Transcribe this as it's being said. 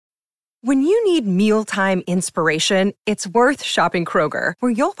When you need mealtime inspiration, it's worth shopping Kroger,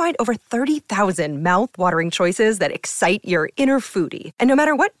 where you'll find over 30,000 mouth-watering choices that excite your inner foodie. And no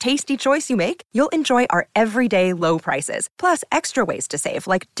matter what tasty choice you make, you'll enjoy our everyday low prices, plus extra ways to save,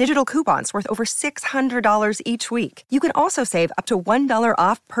 like digital coupons worth over $600 each week. You can also save up to $1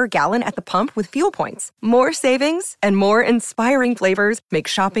 off per gallon at the pump with fuel points. More savings and more inspiring flavors make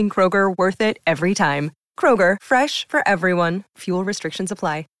shopping Kroger worth it every time. Kroger, fresh for everyone. Fuel restrictions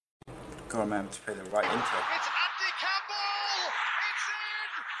apply. Got to remember to play the right intro. It's Andy Campbell! It's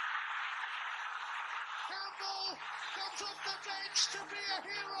in! Campbell comes off the bench to be a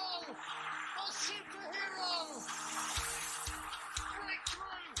hero! A superhero!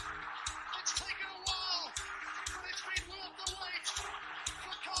 Breakthrough! It's taken a while, but it's been worth the wait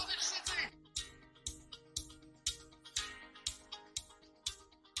for Cardiff City!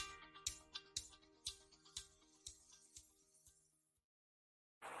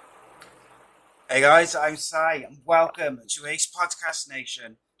 Hey guys, I'm Sai and welcome to Ace Podcast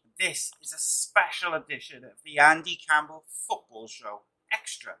Nation. This is a special edition of the Andy Campbell Football Show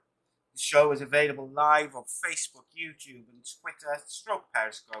Extra. The show is available live on Facebook, YouTube and Twitter,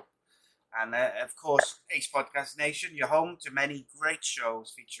 Periscope. And of course, Ace Podcast Nation, you're home to many great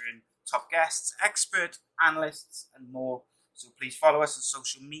shows featuring top guests, expert analysts and more. So please follow us on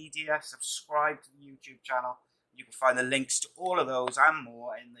social media, subscribe to the YouTube channel. You can find the links to all of those and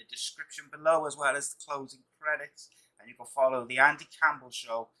more in the description below, as well as the closing credits. And you can follow the Andy Campbell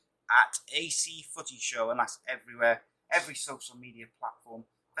Show at AC Footy Show, and that's everywhere, every social media platform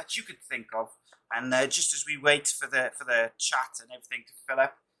that you could think of. And just as we wait for the chat and everything to fill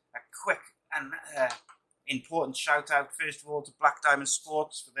up, a quick and important shout out first of all to Black Diamond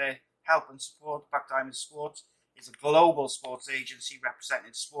Sports for their help and support. Black Diamond Sports is a global sports agency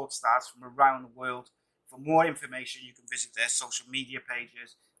representing sports stars from around the world. For more information, you can visit their social media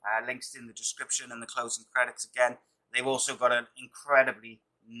pages, links in the description and the closing credits again. They've also got an incredibly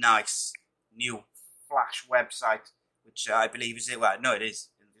nice new Flash website, which I believe is it. Well, no, it is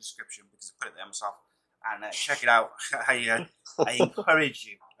in the description because I put it there myself. And check it out. I encourage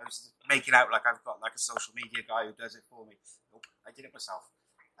you. I was making out like I've got like a social media guy who does it for me. Nope, I did it myself.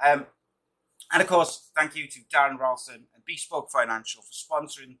 And of course, thank you to Darren Ralston and Bespoke Financial for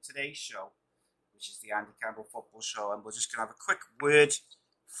sponsoring today's show, which is the Andy Campbell Football Show, and we're just going to have a quick word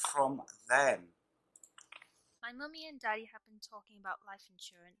from them. My mummy and daddy have been talking about life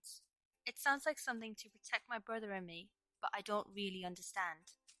insurance. It sounds like something to protect my brother and me, but I don't really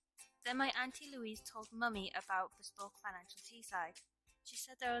understand. Then my Auntie Louise told mummy about Bespoke Financial Teesside. She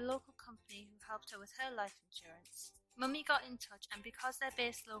said they're a local company who helped her with her life insurance. Mummy got in touch, and because they're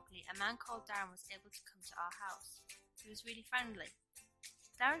based locally, a man called Darren was able to come to our house. He was really friendly.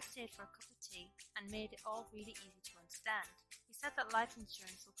 Darren stayed for a cup of tea and made it all really easy to understand. He said that life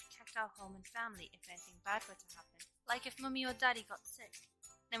insurance will protect our home and family if anything bad were to happen. Like if mummy or daddy got sick,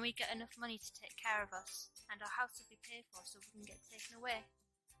 then we'd get enough money to take care of us, and our house would be paid for so we wouldn't get taken away.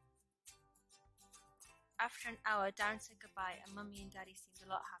 After an hour, Darren said goodbye and mummy and daddy seemed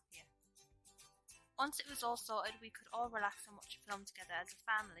a lot happier. Once it was all sorted, we could all relax and watch a film together as a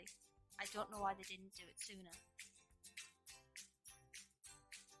family. I don't know why they didn't do it sooner.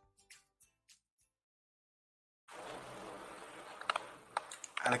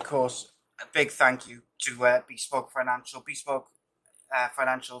 And of course, a big thank you to Bespoke Financial. Bespoke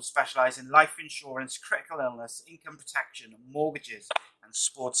Financial specialise in life insurance, critical illness, income protection, mortgages and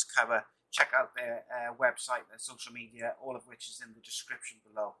sports cover. Check out their website, their social media, all of which is in the description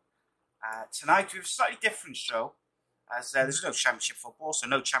below. Tonight we have a slightly different show, as there's no championship football, so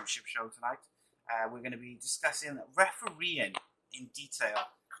no championship show tonight. We're going to be discussing refereeing in detail,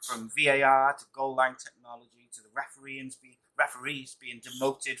 from VAR to goal line technology to the referees being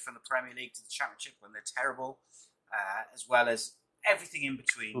demoted from the Premier League to the Championship when they're terrible, as well as everything in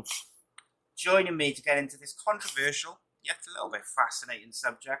between. Oops. Joining me to get into this controversial, yet a little bit fascinating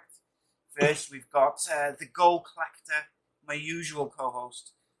subject. First, we've got the goal collector, my usual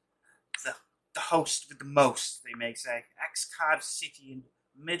co-host, the host with the most, they may say, ex-Cardiff City and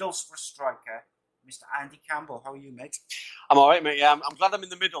Middlesbrough striker, Mr. Andy Campbell. How are you, mate? I'm all right, mate. Yeah, I'm glad I'm in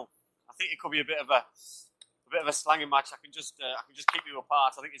the middle. I think it could be a bit of a slanging match. I can just keep you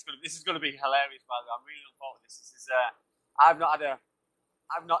apart. I think this is going to be hilarious. By the way, I'm really looking forward to this.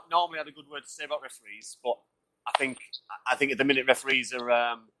 I've not normally had a good word to say about referees, but I think at the minute referees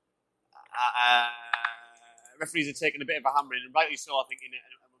are taking a bit of a hammering, and rightly so. I think and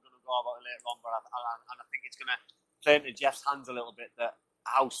we're going to go about it later on, but I think it's going to play into Jeff's hands a little bit that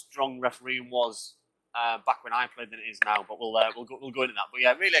how strong refereeing was back when I played than it is now. But we'll go into that. But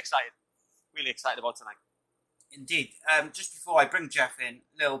yeah, really excited about tonight. Indeed. Just before I bring Jeff in,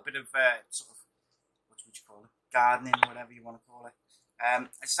 a little bit of sort of, what would you call it? Gardening, whatever you want to call it.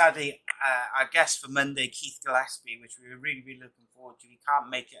 Sadly, our guest for Monday, Keith Gillespie, which we were really, really looking forward to, he can't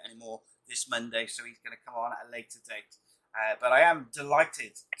make it anymore this Monday, so he's going to come on at a later date. But I am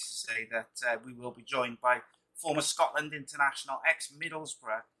delighted to say that we will be joined by former Scotland international,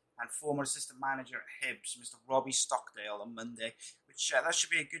 ex-Middlesbrough, and former assistant manager at Hibs, Mr. Robbie Stockdale, on Monday. Which that should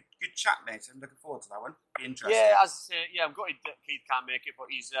be a good chat, mate. I'm looking forward to that one. Be interesting. Yeah, I'm gutted that Keith can't make it,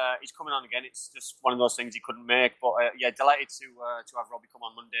 but he's coming on again. It's just one of those things he couldn't make. But delighted to have Robbie come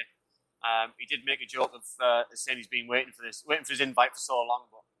on Monday. He did make a joke of saying he's been waiting for his invite for so long.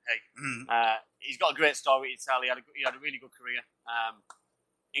 But hey, he's got a great story to tell. He had a really good career.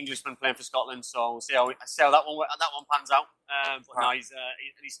 Englishman playing for Scotland, so we'll see how that one pans out. But no, he's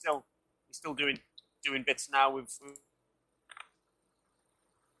still doing bits now with.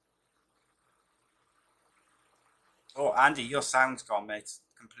 Oh, Andy, your sound's gone, mate,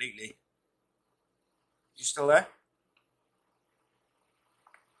 completely. You still there?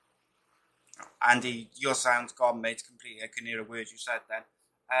 Oh, Andy, your sound's gone, mate, completely. I couldn't hear a word you said then.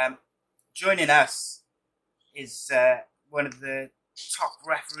 Joining us is one of the top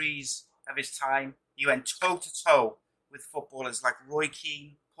referees of his time. He went toe-to-toe with footballers like Roy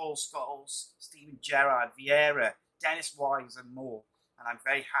Keane, Paul Scholes, Steven Gerrard, Vieira, Dennis Wise and more. And I'm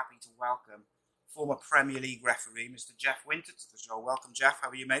very happy to welcome former Premier League referee, Mr. Jeff Winter, to the show. Welcome, Jeff. How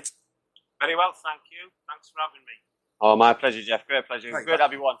are you, mate? Very well, thank you. Thanks for having me. Oh, my pleasure, Jeff. Great pleasure. Great to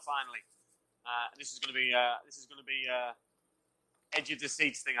have you on, finally. This is going to be edge of the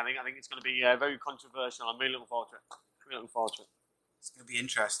seats thing. I think it's going to be very controversial. I'm really looking forward to it. It's going to be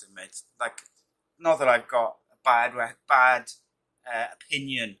interesting, mate. Like, not that I've got a bad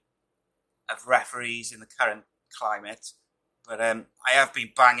opinion of referees in the current climate, but I have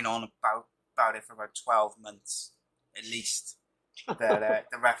been banging on about it for about 12 months at least. The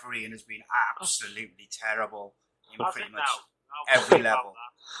refereeing has been absolutely terrible in pretty much every level.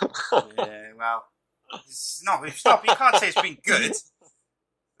 Yeah, well, it's not. You can't say it's been good.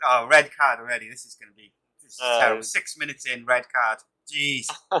 Oh, red card already. This is terrible. 6 minutes in, red card.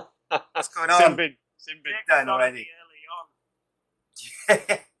 Jeez, what's going on? Simbin. Done already.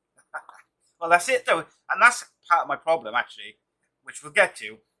 Well, that's it though, and that's part of my problem actually, which we'll get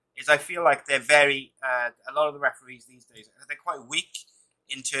to. Is I feel like they're very a lot of the referees these days, they're quite weak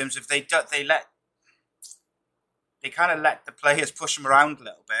in terms of they kind of let the players push them around a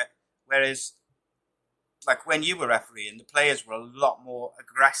little bit, whereas like when you were refereeing, the players were a lot more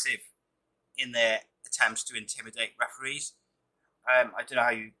aggressive in their attempts to intimidate referees. I don't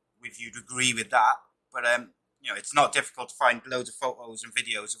know if you'd agree with that, but it's not difficult to find loads of photos and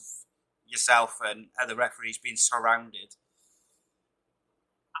videos of yourself and other referees being surrounded.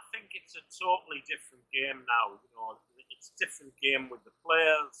 I think it's a totally different game now. It's a different game with the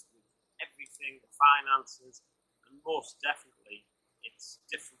players, with everything, the finances, and most definitely, it's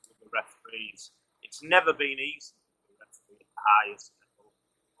different with the referees. It's never been easy for the referee at the highest level.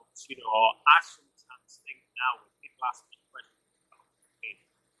 But, I sometimes think now when people ask me questions about the game,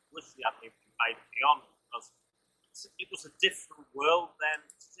 wish they had invited me on because it was a different world then.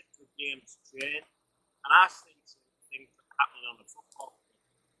 It's a different game to train, and I see some things that are happening on the football.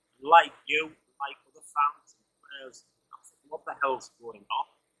 Like you, like other fans and players, I think, what the hell's going on?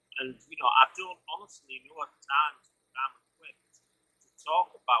 And, I don't honestly know at times when I'm equipped to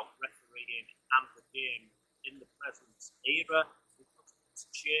talk about refereeing and the game in the present era because it's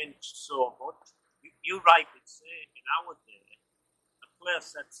changed so much. You rightly say, in our day, a player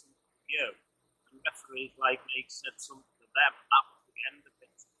said something to you, and referees like me said something to them, and that was the end of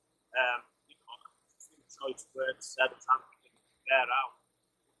it. A few choice words said, time to get fair out.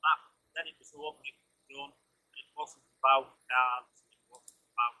 Then it was over, it was done. It wasn't about cards, it wasn't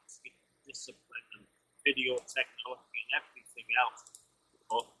about discipline and video technology and everything else.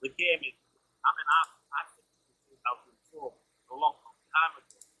 But the game is, I think it was 2004, a long time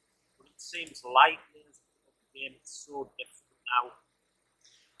ago. But it seems likely as the game is so different now.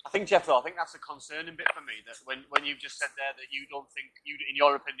 I think, Jeff, though, that's a concerning bit for me. That when you've just said there that you don't think, in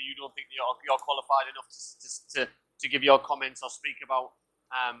your opinion, you don't think you're qualified enough to give your comments or speak about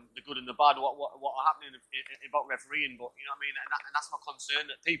the good and the bad, what are happening about refereeing, but you know what I mean, and that's my concern,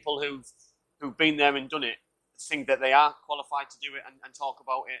 that people who've been there and done it think that they are qualified to do it and talk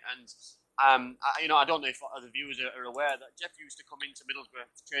about it. And I don't know if other viewers are aware that Jeff used to come into Middlesbrough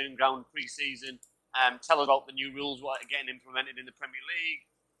training ground pre-season, tell us about the new rules what are getting implemented in the Premier League.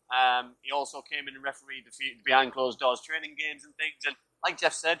 He also came in and refereed the behind closed doors training games and things. And like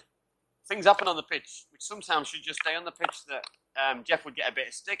Jeff said, things happen on the pitch, which sometimes should just stay on the pitch. That Jeff would get a bit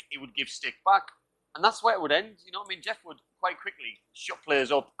of stick, he would give stick back. And that's where it would end. You know what I mean? Jeff would quite quickly shut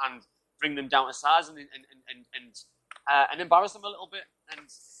players up and bring them down to size and embarrass them a little bit. And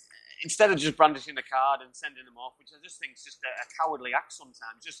instead of just brandishing the card and sending them off, which I just think is just a cowardly act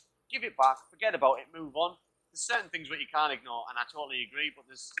sometimes, just give it back, forget about it, move on. There's certain things that you can't ignore, and I totally agree. But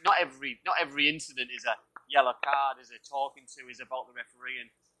there's not every incident is a yellow card, is a talking to, is about the referee.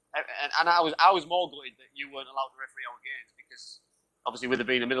 And I was more gutted that you weren't allowed to referee our games because obviously with it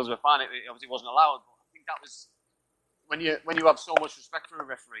being the Middlesbrough fan, it obviously wasn't allowed. But I think that was when you have so much respect for a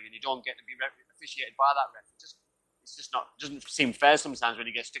referee and you don't get to be officiated by that ref. It's just not doesn't seem fair sometimes when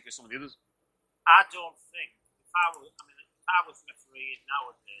you get stuck with some of the others. I don't think if I was refereeing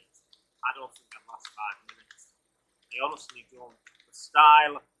nowadays, I don't think I'd last 5 minutes. I honestly don't. The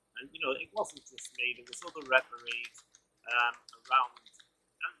style, and it wasn't just me. There was other referees around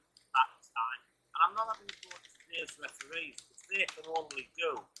at that time, and I'm not having to go to today's referees because they can only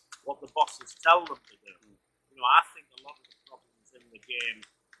do what the bosses tell them to do. I think a lot of the problems in the game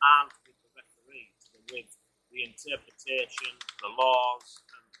aren't with the referees, they're with the interpretation, the laws,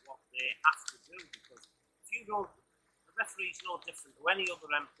 and what they have to do. Because if you don't, the referee's no different to any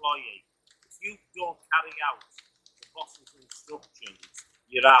other employee. If you don't carry out the boss's instructions,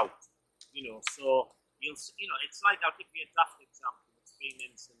 you're out. So it's like, I'll give you a daft example that's been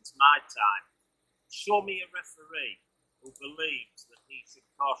in since my time. Show me a referee who believes that he should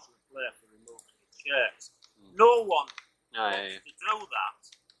caution a player for removing his shirt. No one wants to do that,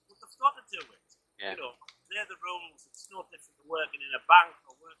 but they've got to do it. Yeah. They're the rules. It's no different to working in a bank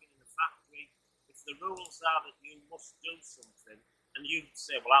or working in a factory. If the rules are that you must do something and you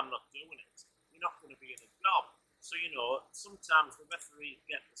say, well, I'm not doing it, you're not going to be in a job. So, sometimes the referees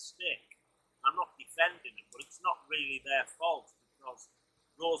get the stick. I'm not defending them, but it's not really their fault because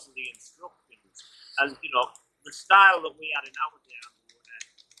those are the instructions. And, the style that we had in our day,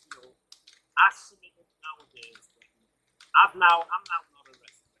 I sum it up nowadays. I'm now not a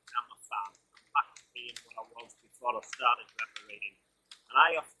referee, I'm a fan. I'm back to being what I was before I started refereeing. And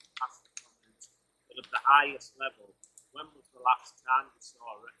I often ask the comment that at the highest level, when was the last time you saw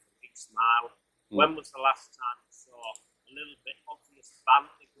a referee smile? When was the last time you saw a little bit obvious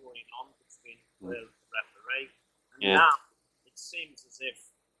banter going on between the player and the referee? And now it seems as if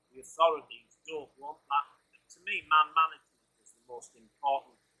the authorities don't want that. And to me, man management is the most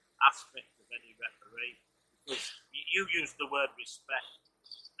important aspect of any referee, because you use the word respect,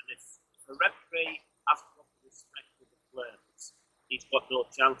 and if a referee hasn't got the respect for the players, he's got no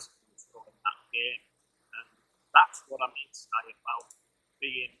chance of controlling that game. And that's what I'm excited about,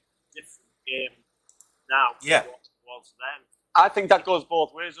 being a different game now to what it was then. I think that goes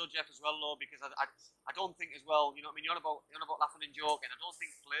both ways though, Jeff, as well, though, because I don't think as well, you're on about laughing and joking. I don't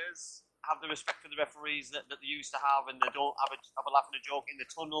think players have the respect for the referees that they used to have, and they don't have a laugh and a joke in the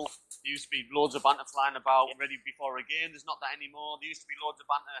tunnel. There used to be loads of banter flying about ready before a game. There's not that anymore. There used to be loads of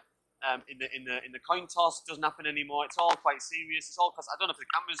banter in the coin toss. It doesn't happen anymore. It's all quite serious. It's all because I don't know if the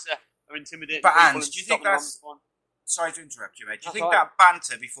cameras are intimidating. But people. Ange, do you think that's? Sorry to interrupt you, mate. Do you think right. that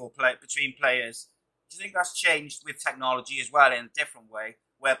banter between players? Do you think that's changed with technology as well in a different way,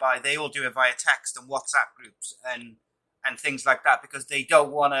 whereby they all do it via text and WhatsApp groups and things like that because they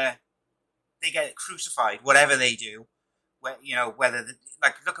don't want to? They get crucified, whatever they do. Whether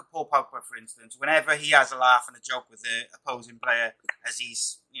look at Paul Pogba, for instance. Whenever he has a laugh and a joke with the opposing player as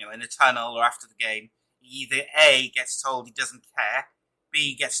he's in a tunnel or after the game, he either A gets told he doesn't care,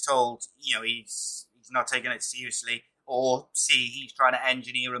 B gets told he's not taking it seriously, or C he's trying to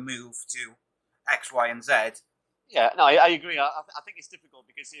engineer a move to X, Y, and Z. Yeah, no, I agree. I think it's difficult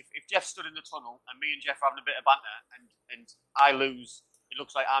because if Jeff stood in the tunnel and me and Jeff are having a bit of banter and I lose, it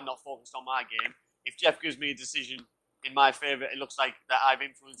looks like I'm not focused on my game. If Jeff gives me a decision in my favour, it looks like that I've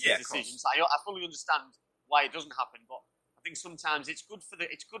influenced his decisions. I fully understand why it doesn't happen, but I think sometimes it's good for the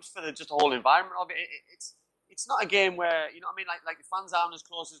just the whole environment of it. It's not a game where like the fans aren't as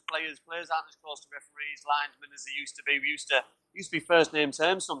close as players aren't as close to referees, linesmen as they used to be. We used to be first name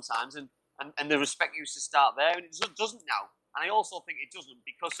terms sometimes, and the respect used to start there, and it doesn't now. And I also think it doesn't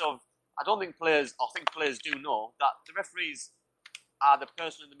because of I think players do know that the referees are the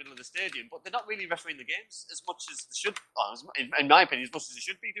person in the middle of the stadium, but they're not really refereeing the games as much as they should. In my opinion, as much as they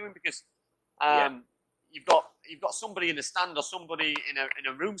should be doing, because you've got somebody in the stand or somebody in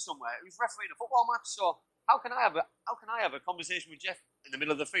a room somewhere who's refereeing a football match. So how can I have a conversation with Jeff in the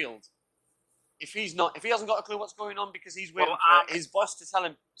middle of the field if he hasn't got a clue what's going on because he's waiting for his boss to tell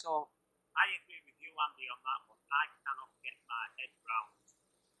him? So I agree with you, Andy, on that one. I cannot get my head round.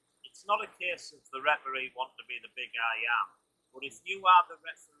 It's not a case of the referee wanting to be the big I am. But if you are the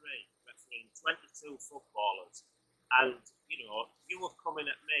referee, refereeing 22 footballers, and you were coming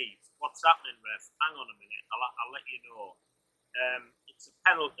at me. What's happening, ref? Hang on a minute. I'll let you know. It's a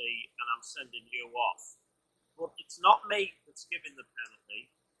penalty, and I'm sending you off. But it's not me that's giving the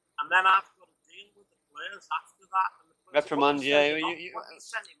penalty, and then I've got to deal with the players after that. And the players, Reprimand, yeah. What you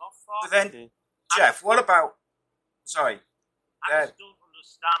sent him off for? But then, Jeff, what about? Sorry. I just don't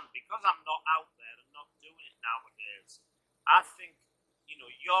understand, because I'm not out there and not doing it nowadays. I think,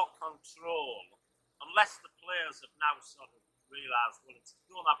 your control, unless the players have now sort of realised, well,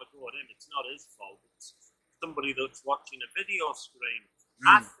 don't have a go at him, it's not his fault, it's somebody that's watching a video screen.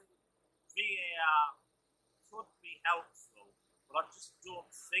 I think VAR could be helpful, but I just don't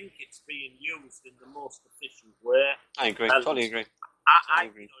think it's being used in the most efficient way. I agree, totally agree. I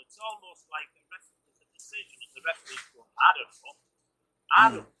agree. It's almost like there's a decision and the referee's going, I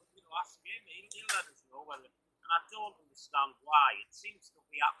don't know. Ask him, he'll let us know whether. And I don't understand why. It seems to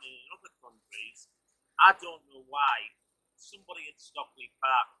be happening in other countries. I don't know why somebody at Stockley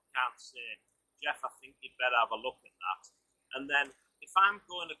Park can't say, Jeff, I think you'd better have a look at that. And then if I'm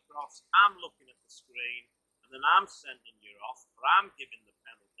going across, I'm looking at the screen, and then I'm sending you off, or I'm giving the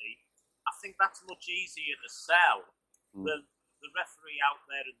penalty, I think that's much easier to sell than the referee out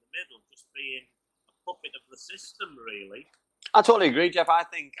there in the middle just being a puppet of the system, really. I totally agree, Jeff. I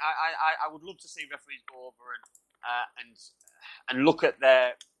think I would love to see referees go over and look at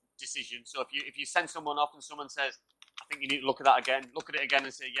their decision. So if you send someone off and someone says, I think you need to look at that again, look at it again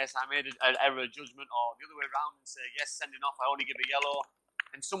and say, yes, I made an error of judgment, or the other way around and say, yes, sending off, I only give a yellow.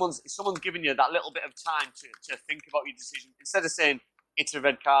 And someone's giving you that little bit of time to think about your decision, instead of saying it's a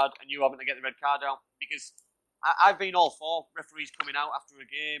red card and you having to get the red card out. Because I've been all for referees coming out after a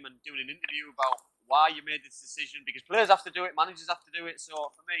game and doing an interview about why you made this decision, because players have to do it, managers have to do it. So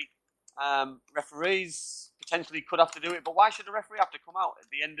for me, referees potentially could have to do it, but why should a referee have to come out at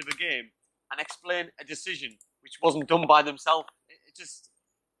the end of a game and explain a decision which wasn't done by themselves? It's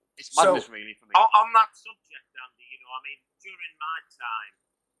madness, really, for me. On that subject, Andy, during my time,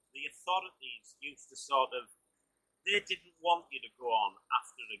 the authorities used to they didn't want you to go on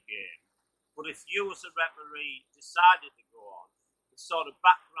after a game, but if you as a referee decided to go on, the sort of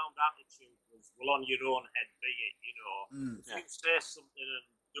background attitude was, well, on your own head be it, If you say something and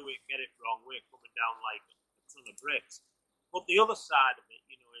get it wrong, we're coming down like a ton of bricks. But the other side of it,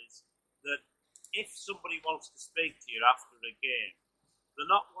 is that if somebody wants to speak to you after a game,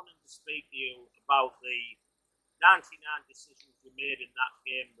 they're not wanting to speak to you about the 99 decisions you made in that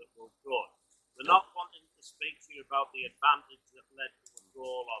game that were good. They're not wanting to speak to you about the advantage that led to a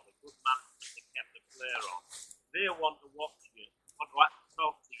goal or the good management that kept the player on. They want to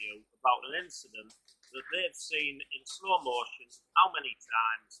talk to you about an incident that they've seen in slow motion how many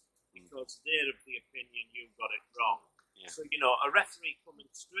times, because they're of the opinion you got it wrong. Yeah. So, a referee coming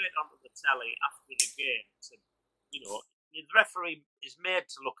straight onto the telly after the game, the referee is made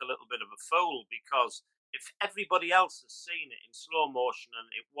to look a little bit of a fool, because if everybody else has seen it in slow motion and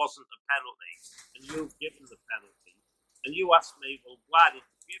it wasn't a penalty, and you've given the penalty, and you ask me, well, why did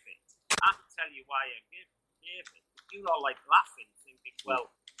you give it? I can tell you why I gave it. You're all like laughing, thinking,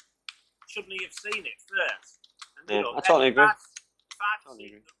 well, shouldn't he have seen it first? And I totally agree. If I've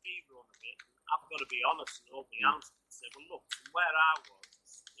seen the rerun of it, I've got to be honest and hold my hands and say, well, look, from where I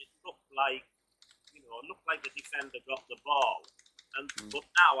was, it looked like the defender got the ball. But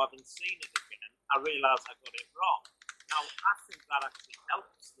now, having seen it again, I realise I got it wrong. Now, I think that actually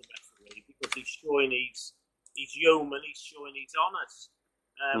helps the referee, because he's showing he's human, he's showing he's honest.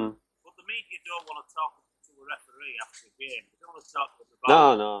 But the media don't want to talk to a referee after a game. They don't want to talk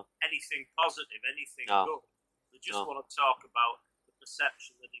about anything positive, anything good. They just want to talk about the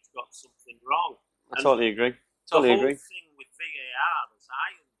perception that he's got something wrong. I totally agree. The whole thing with VAR, as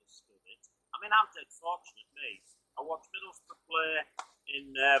I understood it, I'm dead fortunate, I watched Middlesbrough play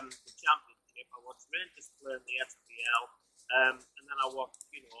in the Championship, I watched Rangers play in the SPL, and then I watched,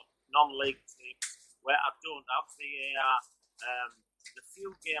 non-league teams where I don't have VAR. The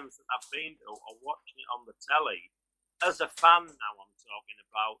few games that I've been to or watching it on the telly, as a fan now I'm talking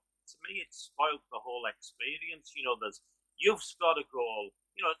about, to me it spoiled the whole experience. You've scored a goal.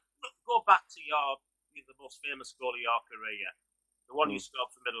 Go back to the most famous goal of your career, the one you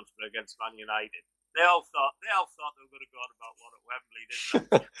scored for Middlesbrough against Man United. They all thought they were going to go on about one at Wembley, didn't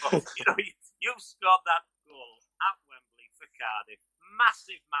they? But you scored that goal at Wembley for Cardiff.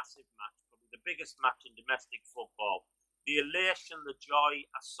 Massive, massive match, probably the biggest match in domestic football. The elation, the joy,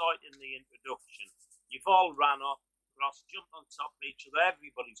 I saw it in the introduction. You've all ran off, jumped on top of each other.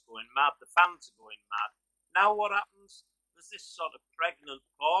 Everybody's going mad. The fans are going mad. Now what happens? There's this sort of pregnant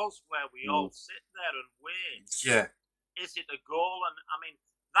pause where we all sit there and wait. Yeah. Is it a goal? And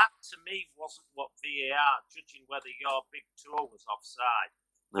that to me wasn't what VAR, judging whether your big toe was offside.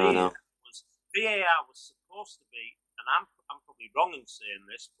 No. VAR was supposed to be, and I'm probably wrong in saying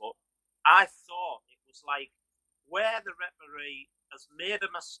this, but I thought it was like where the referee has made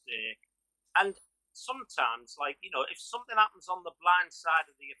a mistake, and sometimes, like, you know, if something happens on the blind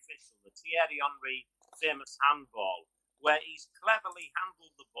side of the official, the Thierry Henry famous handball, where he's cleverly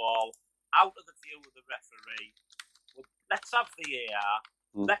handled the ball out of the view of the referee, well, let's have VAR,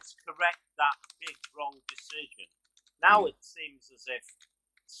 let's correct that big wrong decision. Now it seems as if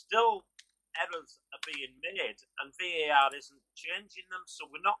still errors are being made and VAR isn't changing them,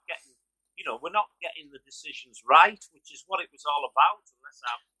 so we're not getting the decisions right, which is what it was all about, unless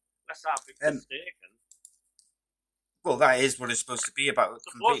I've been mistaken. Well, that is what it's supposed to be about,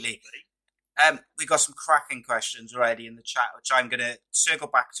 completely. We got some cracking questions already in the chat, which I'm going to circle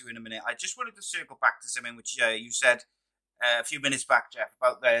back to in a minute. I just wanted to circle back to something which you said a few minutes back, Jeff,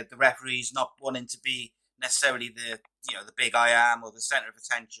 about the referees not wanting to be necessarily the big I am or the centre of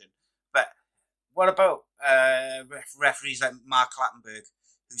attention. But what about referees like Mark Clattenburg,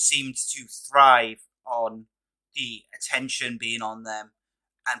 who seemed to thrive on the attention being on them,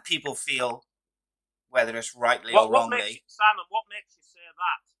 and people feel, whether it's rightly or wrongly. Simon, what makes you say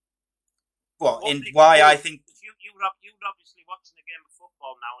that? I think you're obviously watching a game of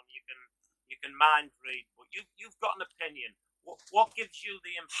football now, and you can mind read, but you've got an opinion. What gives you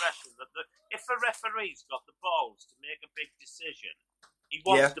the impression that if a referee's got the balls to make a big decision, he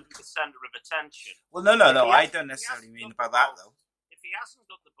wants to be the centre of attention? Well, no. I don't necessarily mean about that, though. If he hasn't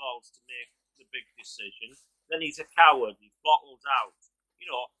got the balls to make the big decision, then he's a coward. He's bottled out. You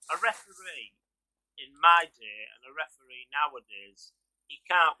know, a referee in my day and a referee nowadays, he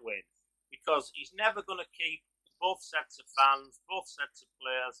can't win because he's never going to keep both sets of fans, both sets of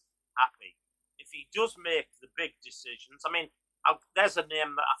players happy. If he does make the big decisions, I mean, there's a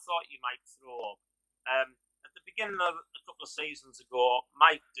name that I thought you might throw up. At the beginning of a couple of seasons ago,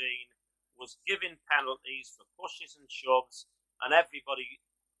 Mike Dean was giving penalties for pushes and shoves, and everybody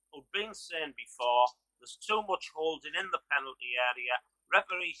who'd been saying before, there's too much holding in the penalty area,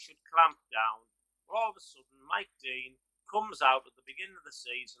 referees should clamp down. Well, all of a sudden, Mike Dean comes out at the beginning of the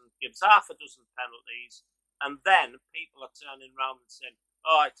season, gives half a dozen penalties, and then people are turning around and saying,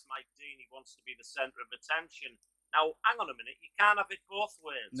 oh, it's Mike Dean, he wants to be the centre of attention. Now, hang on a minute, you can't have it both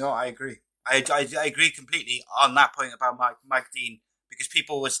ways. No, I agree. I agree completely on that point about Mike Dean, because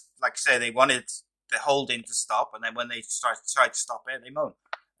people was, like I say, they wanted the holding to stop, and then when they tried to stop it, they moan.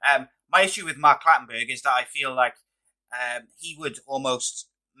 My issue with Mark Clattenburg is that I feel like he would almost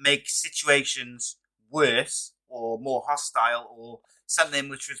make situations worse or more hostile, or something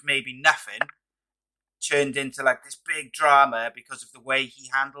which was maybe nothing turned into like this big drama because of the way he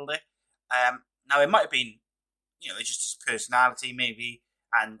handled it. Now, it might have been, it's just his personality maybe,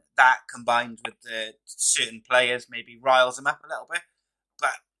 and that combined with the certain players maybe riles him up a little bit.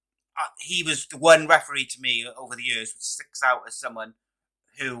 But he was the one referee to me over the years which sticks out as someone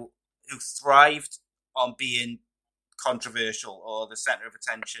who thrived on being controversial or the centre of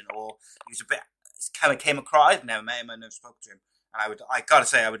attention, or he was a bit kind of came across. I've never met him, I never spoke to him, and I gotta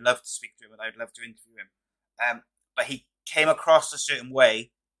say I would love to speak to him and I'd love to interview him. But he came across a certain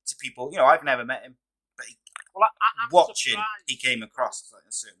way to people. I've never met him, but he came across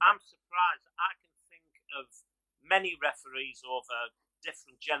a certain way. I'm surprised. I can think of many referees over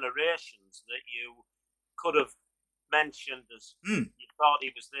different generations that you could have mentioned as you thought he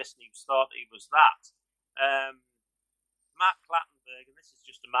was this and you thought he was that. Matt Clattenburg, and this is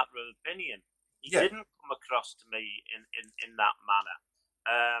just a matter of opinion, he didn't come across to me in that manner.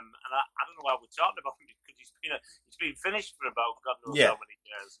 And I don't know why we're talking about him, because he's been finished for about God knows how many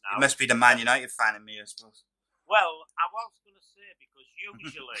years now. It must be the Man United fan in me, I suppose. Well, I was going to say, because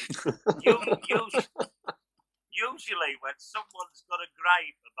usually when someone's got a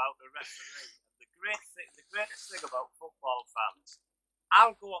gripe about the referee, the greatest thing about football fans,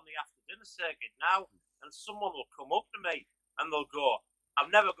 I'll go on the after dinner circuit now, and someone will come up to me and they'll go, I'm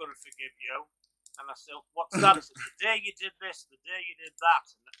never going to forgive you. And I say, what's that? I said, the day you did this, the day you did that.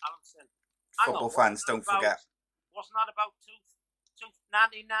 And I'm saying, football fans don't forget. Wasn't that about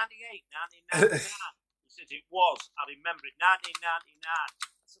 1998, 1999? He said, it was. I remember it, 1999.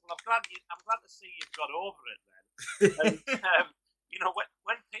 I said, well, I'm glad to see you've got over it then. And,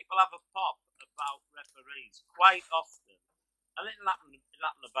 when people have a pop about referees, quite often, and it'll happen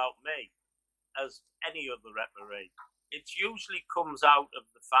about me, as any other referee, it usually comes out of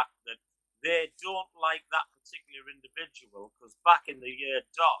the fact that they don't like that particular individual, because back in the year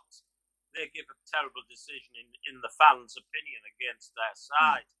dot, they give a terrible decision in the fans' opinion against their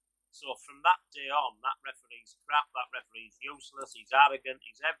side. So from that day on, that referee's crap, that referee's useless, he's arrogant,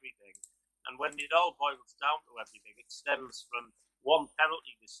 he's everything. And when it all boils down to everything, it stems from one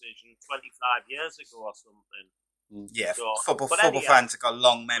penalty decision 25 years ago or something. Yeah, So, football anyhow, fans have got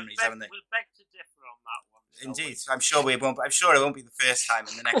long memories, haven't they? We'll beg to differ on that one. Indeed, I'm sure it won't be the first time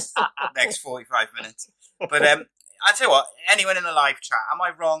in the next 45 minutes. But I tell you what, anyone in the live chat, am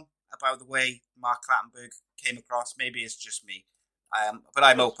I wrong about the way Mark Clattenburg came across? Maybe it's just me, but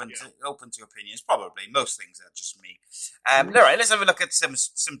I'm open to opinions. Probably most things are just me. All right, let's have a look at some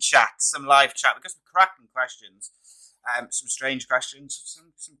chat, some live chat. We've got some cracking questions, some strange questions,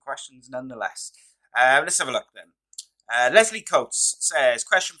 some questions nonetheless. Let's have a look then. Leslie Coates says,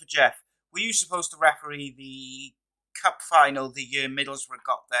 question for Jeff. Were you supposed to referee the cup final the year Middlesbrough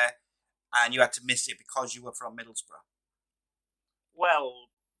got there and you had to miss it because you were from Middlesbrough?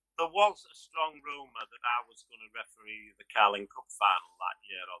 Well, there was a strong rumour that I was going to referee the Carling Cup final that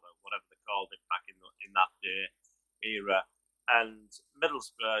year, or whatever they called it back in that era. And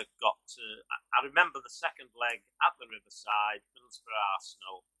Middlesbrough got to... I remember the second leg at the Riverside,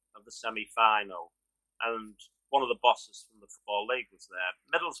 Middlesbrough-Arsenal, of the semi-final. And one of the bosses from the Football League was there.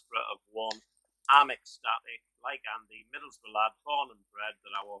 Middlesbrough have won. I'm ecstatic, like Andy, Middlesbrough lad, born and bred,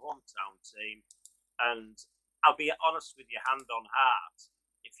 they're our hometown team. And I'll be honest with you, hand on heart,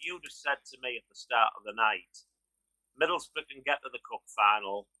 if you'd have said to me at the start of the night, Middlesbrough can get to the cup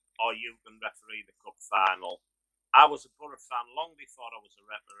final, or you can referee the cup final, I was a Borough fan long before I was a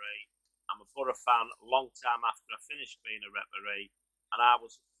referee. I'm a Borough fan a long time after I finished being a referee, and I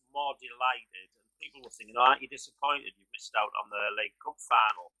was more delighted. People were thinking, aren't you disappointed you've missed out on the League Cup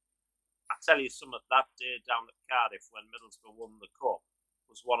final? I tell you, some of that day down at Cardiff when Middlesbrough won the Cup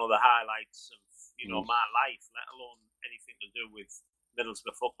was one of the highlights of, my life, let alone anything to do with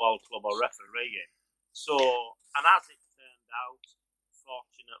Middlesbrough Football Club or refereeing. So, and as it turned out,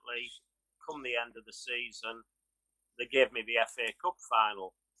 fortunately, come the end of the season, they gave me the FA Cup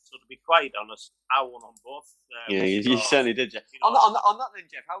final. So to be quite honest, I won on both. You certainly did, Jeff. On that then,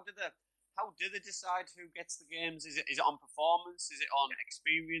 Jeff, how do they decide who gets the games? Is it on performance? Is it on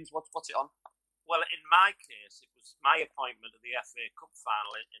experience? What's it on? Well, in my case, it was my appointment at the FA Cup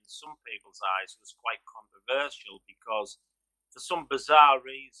final. In some people's eyes, was quite controversial because, for some bizarre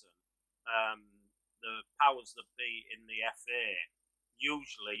reason, the powers that be in the FA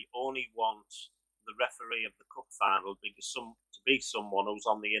usually only want the referee of the cup final to be someone who's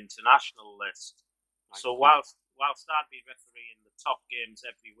on the international list. Right. So whilst I'd be refereeing the top games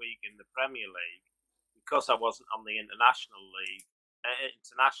every week in the Premier League, because I wasn't on the international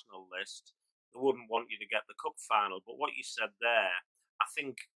list, they wouldn't want you to get the cup final. But what you said there, I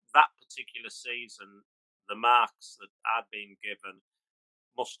think that particular season, the marks that I'd been given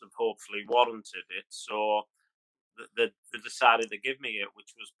must have hopefully warranted it. So they decided to give me it,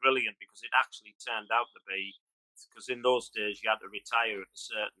 which was brilliant because it actually turned out to be, because in those days you had to retire at a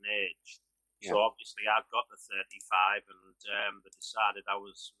certain age. Yeah. So obviously I got to 35 and they decided I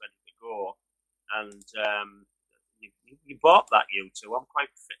was ready to go. And you bought that, you two. I'm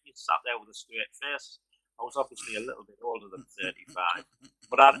quite fit. You sat there with a straight face. I was obviously a little bit older than 35.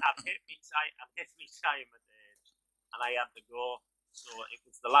 But I'd hit retirement age and I had to go. So it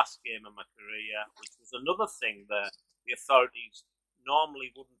was the last game of my career, which was another thing that the authorities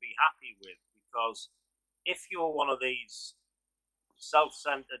normally wouldn't be happy with, because if you're one of these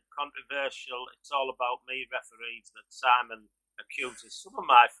self-centred, controversial, it's all about me referees that Simon accuses some of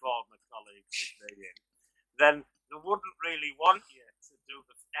my former colleagues of being, then they wouldn't really want you to do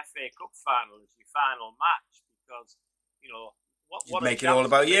the FA Cup final as your final match, because, what make it all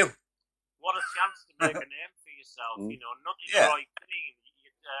about you. What a chance to make a name for yourself, not in the right team.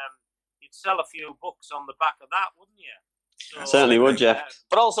 You'd sell a few books on the back of that, wouldn't you? So, certainly would, Jeff.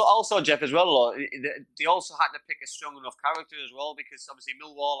 But also, Jeff, as well, they also had to pick a strong enough character as well, because obviously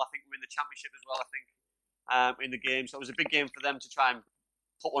Millwall, I think, were in the Championship as well, in the game. So it was a big game for them to try and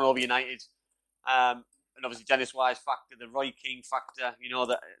put one over United. And obviously Dennis Wise factor, the Roy Keane factor,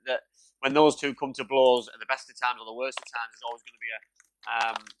 that when those two come to blows at the best of times or the worst of times, there's always going to be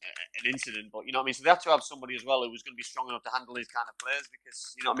an incident. But you know what I mean? So they have to have somebody as well who was going to be strong enough to handle these kind of players,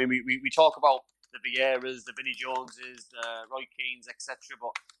 because you know what I mean? We talk about the Vieiras, the Vinnie Joneses, the Roy Keanes, etc.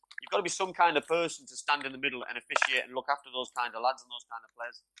 But you've got to be some kind of person to stand in the middle and officiate and look after those kind of lads and those kind of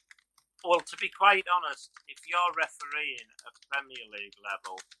players. Well, to be quite honest, if you're refereeing at Premier League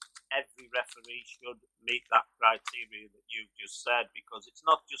level, every referee should meet that criteria that you've just said, because it's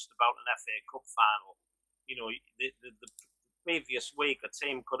not just about an FA Cup final. The previous week, a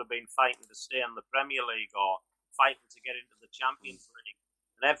team could have been fighting to stay in the Premier League or fighting to get into the Champions League.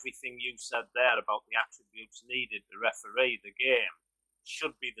 And everything you said there about the attributes needed to referee the game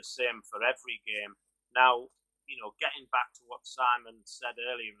should be the same for every game. Now, getting back to what Simon said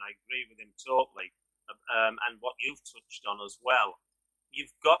earlier, and I agree with him totally, and what you've touched on as well,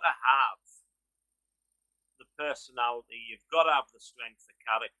 you've got to have the personality, you've got to have the strength of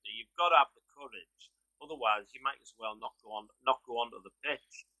character, you've got to have the courage. Otherwise, you might as well not go onto the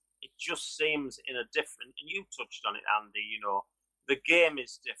pitch. It just seems in a different, and you touched on it, Andy, the game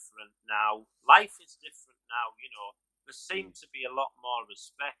is different now. Life is different now, There seemed to be a lot more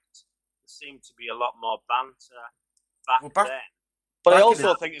respect. There seemed to be a lot more banter back then. But I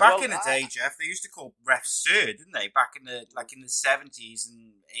also think back in the day, Jeff, they used to call refs sir, didn't they? Back in the 70s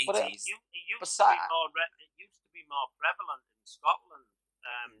and 80s. It used to be more prevalent in Scotland.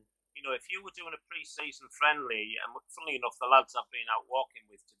 If you were doing a pre-season friendly, and funnily enough, the lads I've been out walking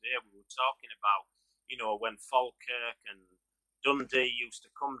with today, we were talking about, when Falkirk and Dundee used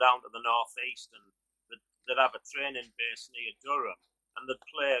to come down to the northeast, and they'd have a training base near Durham, and they'd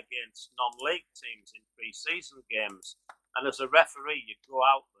play against non-league teams in pre-season games. And as a referee, you'd go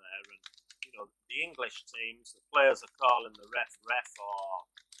out there, and the English teams, the players are calling the ref, or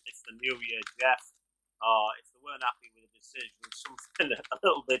it's the New Year Jeff, or if they weren't happy with the decision, something a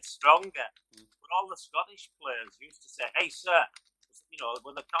little bit stronger. But all the Scottish players used to say, "Hey, sir,"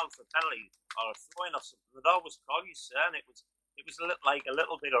 when they're calling for a penalty or a throw-in or something, they'd always call you sir, and it was a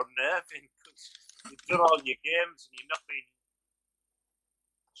little bit unnerving because you've done all your games and you're not being.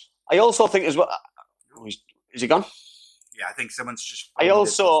 I also think as well. Is he gone? Yeah, I think someone's just. I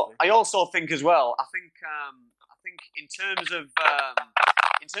also think as well. I think in terms of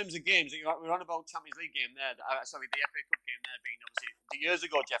games, we're on about Champions League game there. The FA Cup game there being obviously years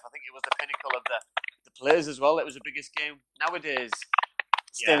ago, Jeff. I think it was the pinnacle of the players as well. It was the biggest game. Nowadays,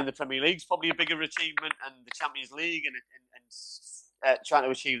 staying in the Premier League is probably a bigger achievement, and the Champions League and trying to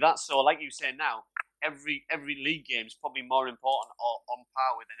achieve that. So, like you say now, every league game is probably more important or on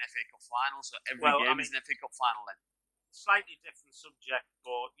par with an FA Cup final. So every game is an FA Cup final then. Slightly different subject,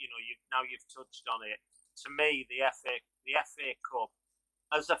 but you've touched on it. To me, the FA Cup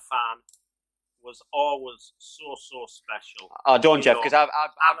as a fan was always so special. Oh, don't Jeff, because I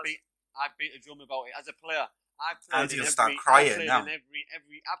beat a drum about it as a player. I played in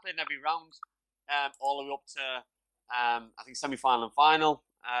every round, all the way up to I think semi-final and final.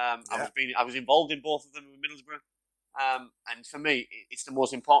 I was involved in both of them with Middlesbrough. And for me, it's the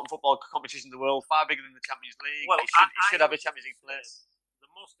most important football competition in the world, far bigger than the Champions League. Well, it should have a Champions League place.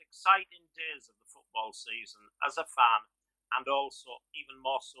 The most exciting days of the football season as a fan, and also even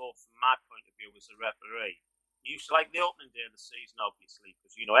more so from my point of view as a referee. You used to like the opening day of the season, obviously,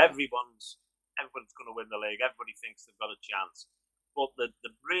 because everybody's going to win the league. Everybody thinks they've got a chance. But the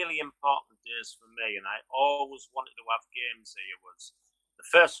really important days for me, and I always wanted to have games here, was the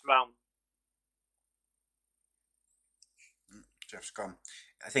first round. Jeff's gone.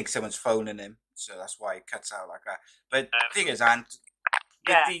 I think someone's phoning him, so that's why it cuts out like that. But the thing is, Ant,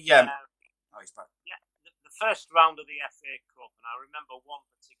 he's back. Yeah, the first round of the FA Cup, and I remember one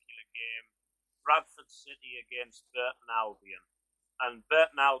particular game, Bradford City against Burton Albion, and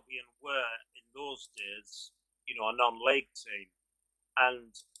Burton Albion were in those days, a non-league team,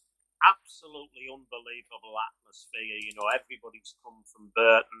 and absolutely unbelievable atmosphere. Everybody's come from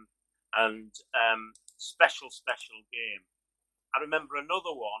Burton, and special game. I remember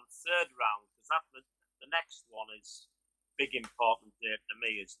another one, third round, because the next one is big important date to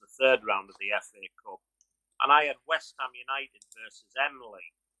me, is the third round of the FA Cup. And I had West Ham United versus Emley.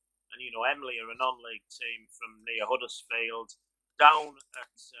 And, Emley are a non-league team from near Huddersfield, down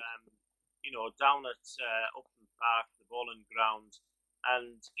at Upton Park, the bowling ground.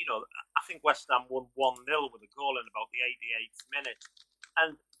 And, I think West Ham won 1-0 with a goal in about the 88th minute.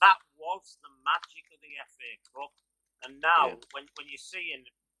 And that was the magic of the FA Cup. And now, when you're seeing,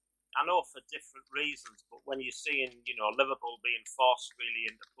 I know for different reasons, but when you're seeing, Liverpool being forced really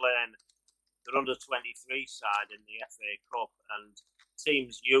into playing their under-23 side in the FA Cup, and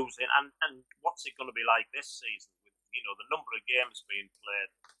teams using, and what's it going to be like this season with, the number of games being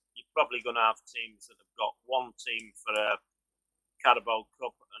played? You're probably going to have teams that have got one team for a Carabao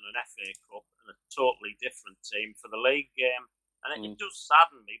Cup and an FA Cup, and a totally different team for the league game. And it does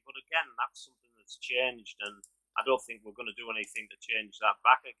sadden me, but again, that's something that's changed, and I don't think we're going to do anything to change that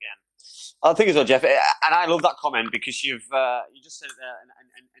back again. I think as well, Jeff, and I love that comment because you just said it there,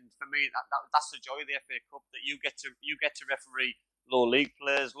 and for me that's the joy of the FA Cup, that you get to referee low league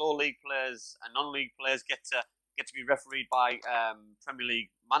players, and non-league players get to be refereed by Premier League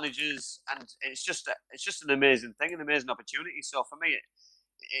managers, and it's just an amazing thing, an amazing opportunity. So for me,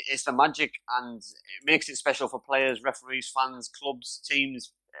 it's the magic, and it makes it special for players, referees, fans, clubs,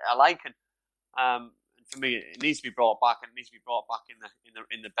 teams alike. And for me, it needs to be brought back, and it needs to be brought back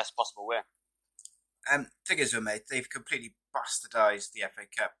in the best possible way. Thing is, mate, they've completely bastardised the FA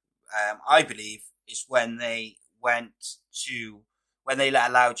Cup. I believe it's when they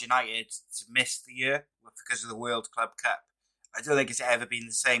allowed United to miss the year because of the World Club Cup. I don't think it's ever been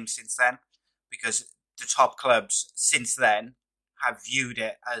the same since then, because the top clubs since then have viewed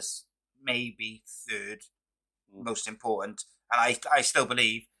it as maybe third most important, and I still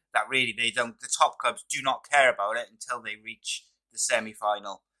believe that really the top clubs do not care about it until they reach the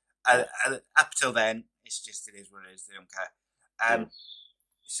semi-final. Up till then, it is what it is. They don't care.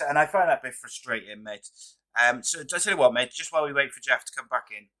 So, and I find that a bit frustrating, mate. So I'll tell you what, mate. Just while we wait for Jeff to come back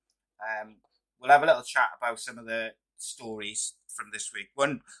in, we'll have a little chat about some of the stories from this week.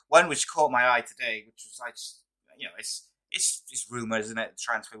 One which caught my eye today, which was like, it's rumour, isn't it? The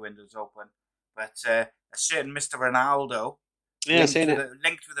transfer window's open, but a certain Mr. Ronaldo,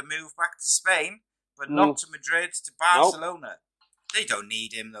 linked with a move back to Spain, but not to Madrid, to Barcelona. Nope. They don't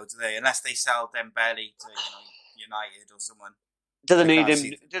need him though, do they? Unless they sell Dembele to United or someone. Do they need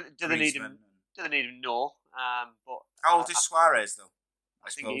him? Do they need him? Do they need him? No. But how old is Suarez though? I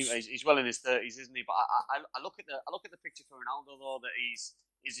think he's well in his 30s, isn't he? But I look at the picture for Ronaldo though, that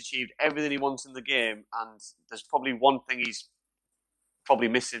he's achieved everything he wants in the game, and there's probably one thing he's probably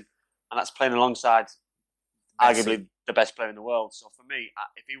missing, and that's playing alongside arguably the best player in the world. So for me,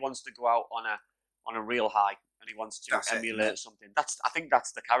 if he wants to go out on a real high and he wants to emulate something, I think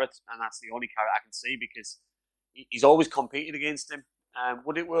that's the carrot, and that's the only carrot I can see, because he's always competed against him.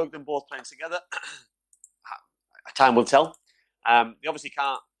 Would it work them both playing together? Time will tell. They obviously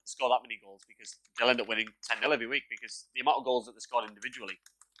can't score that many goals because they'll end up winning 10-0 every week, because the amount of goals that they scored individually,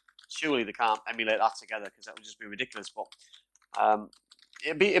 surely they can't emulate that together, because that would just be ridiculous. But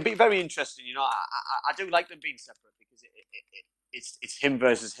it'd be very interesting. I do like them being separate, because it's him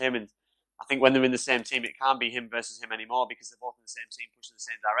versus him, and I think when they're in the same team, it can't be him versus him anymore, because they're both in the same team, pushing the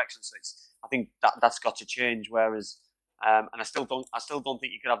same direction. So I think that's got to change. Whereas, and I still don't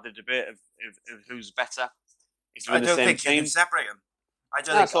think you could have the debate of who's better. I don't think you can separate them. I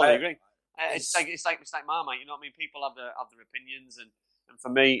totally agree. It's like Marmite. You know what I mean? People have their opinions, and for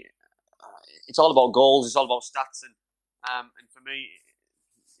me, it's all about goals. It's all about stats, and for me,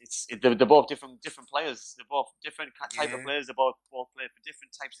 they're both different players. They're both different type of players. They both play for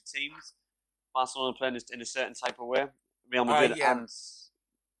different types of teams. Barcelona playing in a certain type of way. Real Madrid and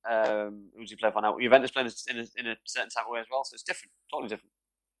who's he play for now? Juventus playing in a certain type of way as well. So it's different, totally different.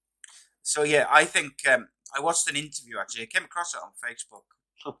 So yeah, I think I watched an interview actually. I came across it on Facebook,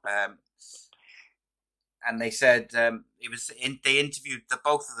 and they said they interviewed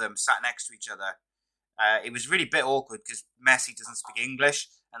both of them sat next to each other. It was really a bit awkward because Messi doesn't speak English,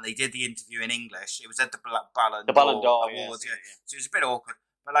 and they did the interview in English. It was at the Ballon d'Or Awards, yeah. So it was a bit awkward,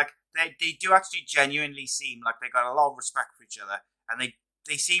 but like they do actually genuinely seem like they got a lot of respect for each other, and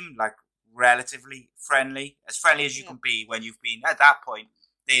they seem like relatively friendly as you can be when you've been at that point.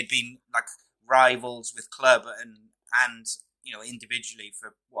 They had been like rivals with club and individually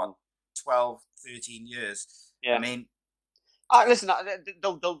for 12, 13 years. Yeah. I mean, listen,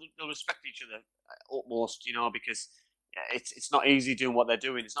 they'll respect each other utmost, because it's not easy doing what they're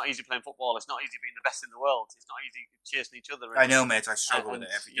doing. It's not easy playing football. It's not easy being the best in the world. It's not easy chasing each other. I know, mate. I struggle with it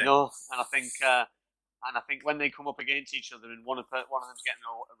every day. And I think when they come up against each other and one of them's getting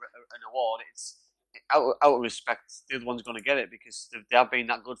an award, it's out of respect. The other one's going to get it because they have been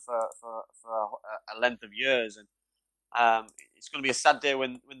that good for a length of years, and it's going to be a sad day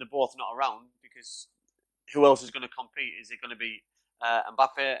when they're both not around, because who else is going to compete? Is it going to be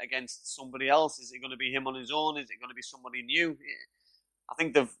Mbappe against somebody else? Is it going to be him on his own? Is it going to be somebody new? I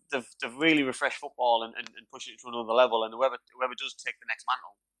think they've really refreshed football and pushed it to another level, and whoever does take the next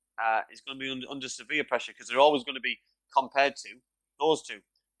mantle is going to be under severe pressure, because they're always going to be compared to those two.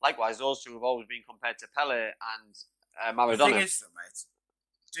 Likewise, those two have always been compared to Pele and Maradona. The thing is, though, mate,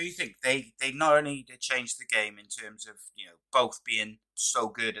 do you think they not only changed the game in terms of both being so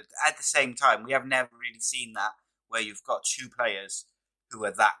good at the same time? We have never really seen that, where you've got two players who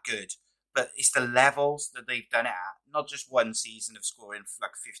are that good, but it's the levels that they've done it at. Not just one season of scoring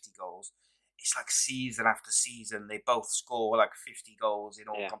like 50 goals. It's like season after season they both score like 50 goals in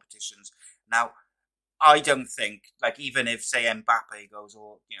all competitions. Now, I don't think, like, even if, say, Mbappe goes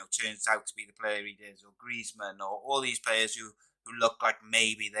or, turns out to be the player he is, or Griezmann, or all these players who look like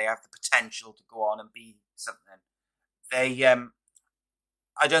maybe they have the potential to go on and be something,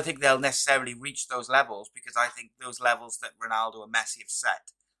 I don't think they'll necessarily reach those levels, because I think those levels that Ronaldo and Messi have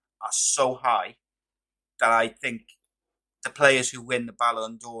set are so high that I think the players who win the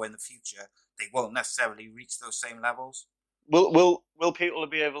Ballon d'Or in the future, they won't necessarily reach those same levels. Will people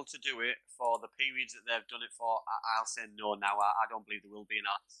be able to do it for the periods that they've done it for, I'll say no now. I don't believe there will be. And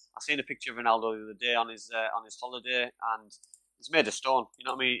I seen a picture of Ronaldo the other day on his holiday, and he's made of stone. You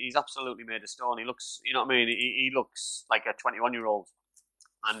know what I mean? He's absolutely made of stone. He looks, you know what I mean? He looks like a 21-year-old.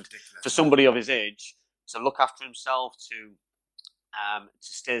 And for somebody of his age to look after himself, to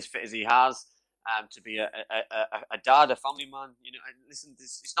stay as fit as he has, to be a dad, a family man. You know, and listen,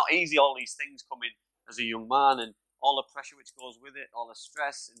 it's not easy. All these things coming as a young man, and all the pressure which goes with it, all the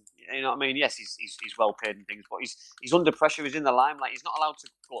stress, and you know what I mean. Yes, he's well paid and things, but he's under pressure. He's in the limelight. He's not allowed to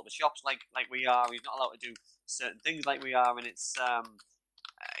go to the shops like we are. He's not allowed to do certain things like we are, and it's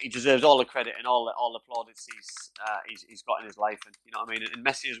he deserves all the credit and all the plaudits he's got in his life, and you know what I mean. And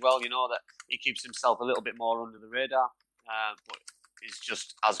Messi as well. You know that he keeps himself a little bit more under the radar, but is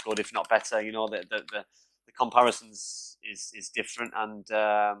just as good, if not better. You know, the comparisons is different, and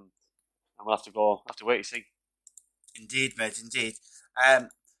we'll have to wait to see. Indeed, mate. Indeed.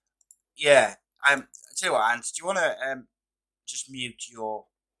 Yeah. I tell you what, Ant, do you want to just mute your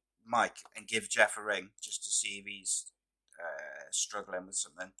mic and give Jeff a ring just to see if he's struggling with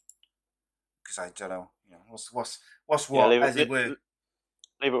something? Because I don't know. You know, what's what, as it were.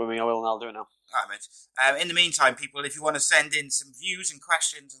 Leave it with me. I'll do it now. All right, mate. In the meantime, people, if you want to send in some views and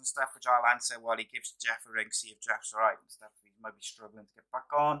questions and stuff, which I'll answer while he gives Jeff a ring, see if Jeff's all right and stuff. He might be struggling to get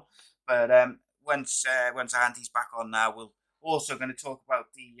back on. But once Andy's back on now, we're also going to talk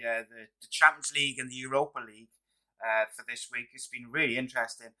about the Champions League and the Europa League for this week. It's been really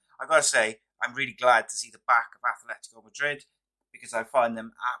interesting. I've got to say, I'm really glad to see the back of Atletico Madrid because I find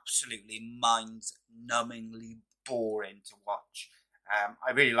them absolutely mind-numbingly boring to watch.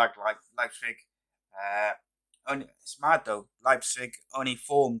 I really like Leipzig. It's mad though. Leipzig only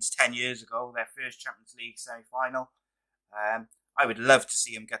formed 10 years ago, their first Champions League semi-final. I would love to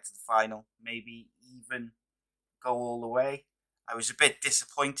see them get to the final, maybe even go all the way. I was a bit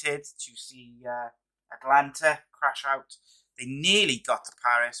disappointed to see Atlanta crash out. They nearly got to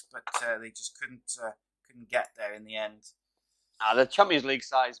Paris, but they just couldn't get there in the end. The Champions League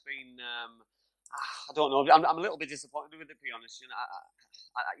side has been. I don't know. I'm a little bit disappointed with it, to be honest. You know,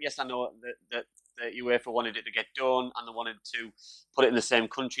 yes, I know that UEFA wanted it to get done and they wanted to put it in the same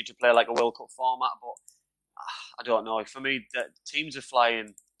country to play like a World Cup format, but I don't know. For me, the teams are flying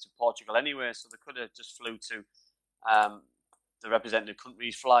to Portugal anyway, so they could have just flew to the representative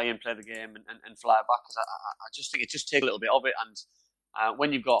countries, fly in, play the game, and fly back. Because I just think it just takes a little bit of it. And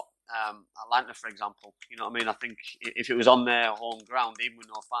when you've got Atlanta, for example, you know what I mean? I think if it was on their home ground, even with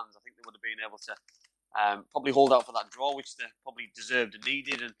no fans, I think they would have been able to probably hold out for that draw, which they probably deserved and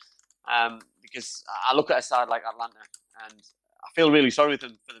needed. And because I look at a side like Atlanta, and I feel really sorry for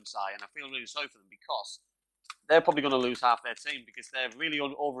them, Si, and I feel really sorry for them because they're probably going to lose half their team because they've really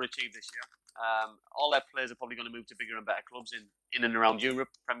overachieved this year. All their players are probably going to move to bigger and better clubs in and around Europe,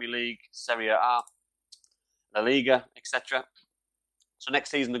 Premier League, Serie A, La Liga, etc. So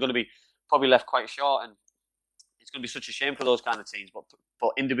next season they're going to be probably left quite short, and it's going to be such a shame for those kind of teams.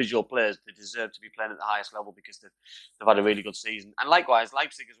 But individual players, they deserve to be playing at the highest level because they've had a really good season. And likewise,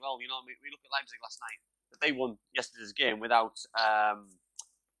 Leipzig as well. You know, we look at Leipzig last night, but they won yesterday's game without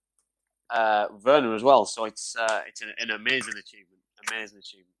Werner as well. So it's an amazing achievement. Amazing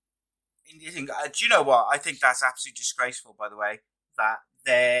achievement. Do you know what? I think that's absolutely disgraceful, by the way, that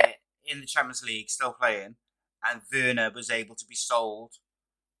they're in the Champions League still playing and Werner was able to be sold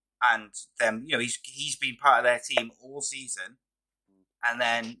and them, you know, he's been part of their team all season and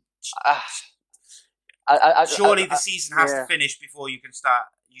then surely the season has to finish before you can start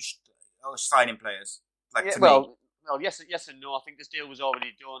signing players. Well, yes and no. I think this deal was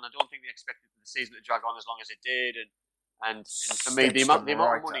already done. I don't think they expected the season to drag on as long as it did, and for me, the amount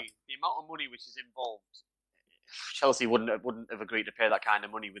of money which is involved, Chelsea wouldn't have agreed to pay that kind of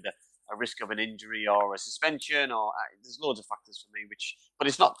money with a risk of an injury or a suspension, or there's loads of factors for me. But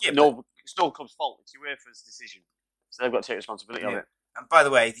it's not it's no club's fault. It's UEFA's decision, so they've got to take responsibility of it. And by the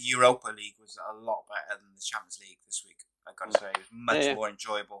way, the Europa League was a lot better than the Champions League this week. I've got to say, it was much more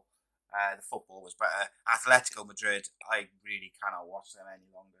enjoyable. The football was better. Atletico Madrid, I really cannot watch them any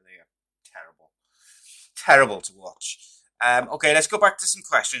longer. They are terrible to watch. Okay, let's go back to some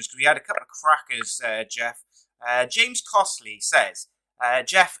questions because we had a couple of crackers, Jeff. James Costley says,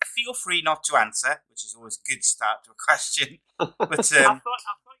 Jeff, feel free not to answer, which is always a good start to a question. But I thought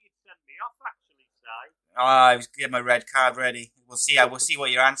you'd send me off, actually, Si. I was getting my red card ready. We'll see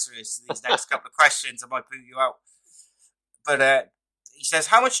what your answer is to these next couple of questions. I might boot you out. But he says,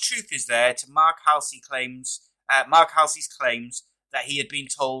 how much truth is there to Mark Halsey's claims that he had been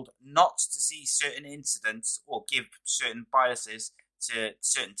told not to see certain incidents or give certain biases to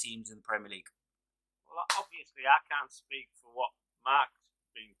certain teams in the Premier League? Well, obviously, I can't speak for what Mark's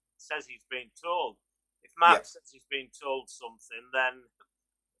been says he's been told. If Mark says he's been told something, then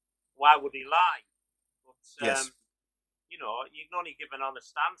why would he lie? But, you know, you can only give an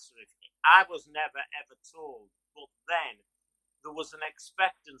honest answer. I was never, ever told, but then there was an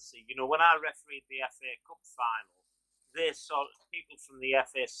expectancy. You know, when I refereed the FA Cup final, people from the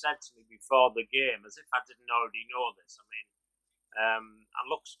FA said to me before the game, as if I didn't already know this. I mean, I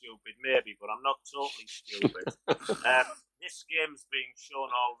look stupid maybe, but I'm not totally stupid. This game's being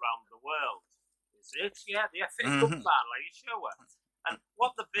shown all around the world. Is it? Yeah, the FA Cup final, are you sure? And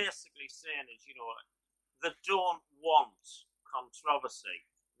what they're basically saying is, you know, they don't want controversy.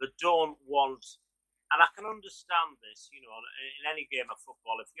 They don't want, and I can understand this, you know, in any game of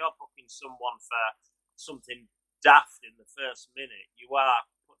football, if you're booking someone for something daft in the first minute, you are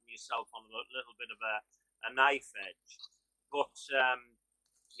putting yourself on a little bit of a knife edge. But,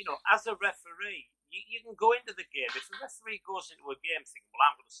 you know, as a referee, you can go into the game. If a referee goes into a game thinking, well,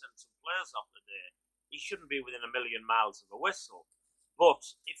 I'm going to send some players off today, he shouldn't be within a million miles of a whistle. But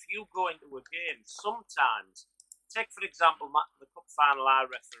if you go into a game, sometimes, take for example the cup final I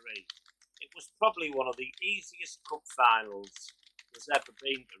referee, it was probably one of the easiest cup finals there's ever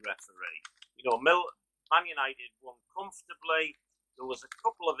been to referee. You know, Man United won comfortably. There was a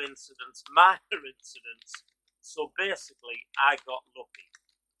couple of incidents, minor incidents. So basically, I got lucky.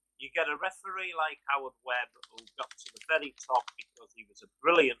 You get a referee like Howard Webb, who got to the very top because he was a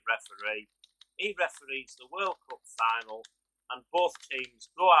brilliant referee. He referees the World Cup final, and both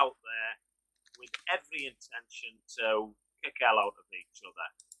teams go out there with every intention to kick hell out of each other.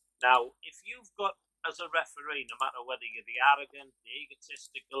 Now, if you've got, as a referee, no matter whether you're the arrogant, the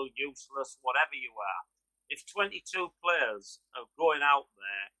egotistical, useless, whatever you are, if 22 players are going out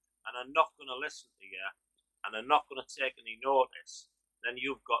there and are not going to listen to you and are not going to take any notice, then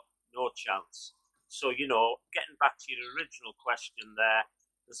you've got no chance. So, you know, getting back to your original question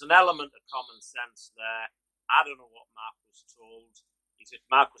there's an element of common sense there. I don't know what Mark was told. He said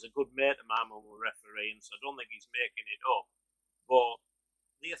Mark was a good mate of mine when we were refereeing, so I don't think he's making it up. But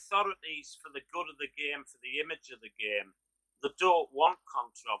the authorities, for the good of the game, for the image of the game, they don't want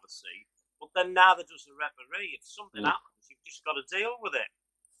controversy. But then neither does the referee. If something happens, you've just got to deal with it.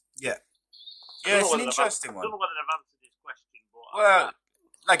 Yeah. Yeah, it's an interesting one. I don't know whether I've answered this question, but... Well,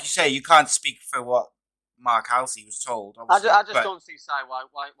 like you say, you can't speak for what Mark Halsey was told. I just don't see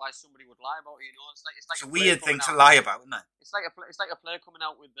why somebody would lie about it. You know, it's like a weird thing to lie about, isn't it? It's like a player coming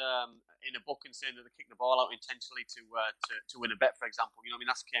out with in a book and saying that they kicked the ball out intentionally to win a bet, for example. You know, I mean,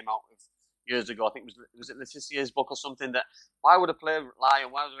 that came out years ago. I think was it Letitia's book or something. That why would a player lie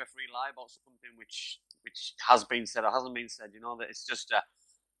and why would a referee lie about something which has been said or hasn't been said? You know, that it's just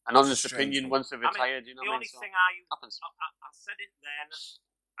an honest opinion once they're retired. You know, the only thing I said it then,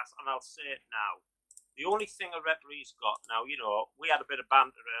 and I'll say it now. The only thing a referee's got now, you know, we had a bit of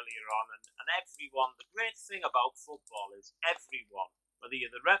banter earlier on, and everyone, the great thing about football is everyone, whether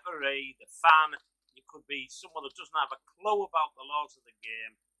you're the referee, the fan, you could be someone that doesn't have a clue about the laws of the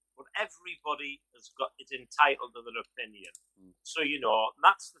game, but everybody is entitled to their opinion. So, you know,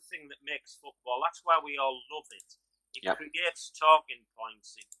 that's the thing that makes football, that's why we all love it. It creates talking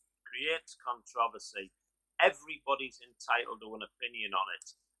points, it creates controversy. Everybody's entitled to an opinion on it.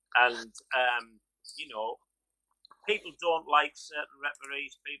 And, you know, people don't like certain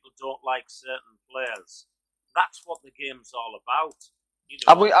referees, people don't like certain players. That's what the game's all about. You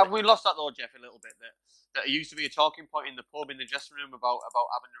know, have we lost that though, Jeff, a little bit? That it used to be a talking point in the pub, in the dressing room about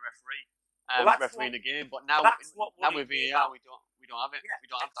having a referee refereeing the game, but now with VAR we don't have it. We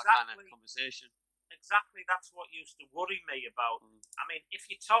don't have that kind of conversation. Exactly, that's what used to worry me about. I mean,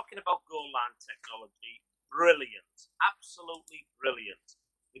 if you're talking about goal line technology, brilliant, absolutely brilliant.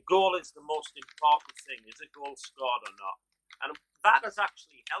 The goal is the most important thing. Is a goal scored or not? And that has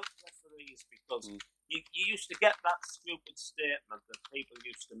actually helped referees because you used to get that stupid statement that people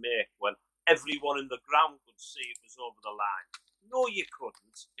used to make when everyone in the ground could see it was over the line. No, you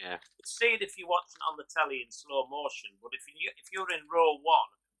couldn't. Yeah. You'd see it if you watched it on the telly in slow motion, but if you're in row 1,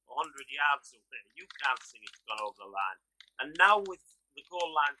 100 yards away, you can't see it's gone over the line. And now with the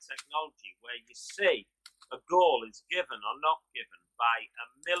goal line technology, where you see a goal is given or not given by a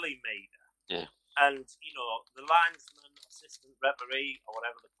millimetre. Yeah. And, you know, the linesman, assistant referee, or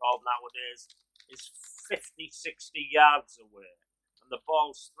whatever they're called nowadays, is 50, 60 yards away. And the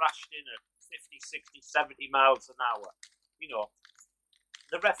ball's thrashed in at 50, 60, 70 miles an hour. You know,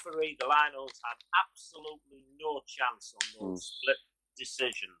 the referee, the lineals, had absolutely no chance on those split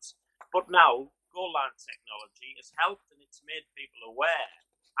decisions. But now, goal line technology has helped and it's made people aware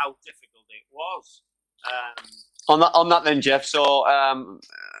how difficult it was. On that then, Jeff, so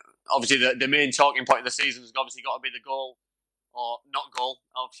obviously the main talking point of the season has obviously got to be the goal or not goal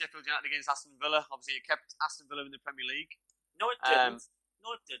of Sheffield United against Aston Villa. Obviously, it kept Aston Villa in the Premier League. No, it didn't.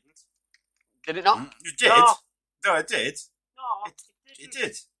 No, it didn't. Did it not? You did? No, it did. No, It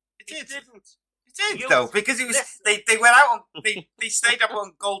did. It did. It didn't. It did, though, because it was they went out on they stayed up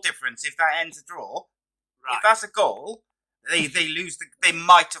on goal difference if that ends a draw. Right. If that's a goal, they lose they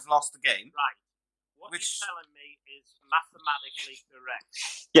might have lost the game. Right. What Which- you're telling me is mathematically correct.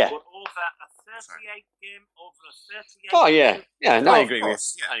 Yeah. But over a 38 game, over a 38 Oh yeah, game, yeah. No, Oh, I of agree with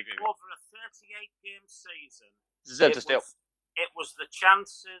course, you. yeah. I agree with you. over a 38 game season, Deserved to stay up. it was the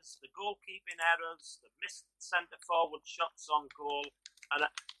chances, the goalkeeping errors, the missed centre forward shots on goal, and a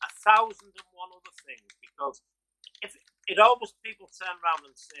thousand and one other things. Because if it always people turn around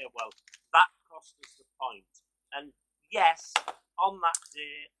and say, "Well, that cost us the point," and yes, on that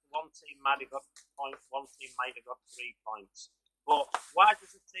day, one team might have got a point, one team might have got 3 points. But why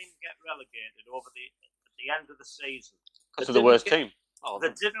does a team get relegated at the end of the season? Because of the worst team. Oh, They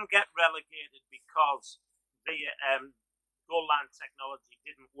didn't get relegated because the goal line technology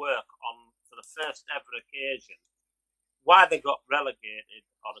didn't work for the first ever occasion. Why they got relegated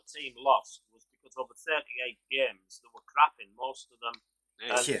or the team lost was because over 38 games they were crapping, most of them.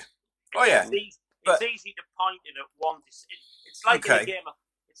 And Yeah. Oh yeah. It's easy to point it at one. It's like in Okay. a game of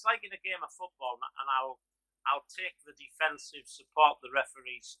football, and I'll take the defensive support the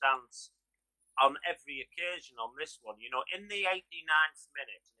referee stance on every occasion on this one. You know, in the 89th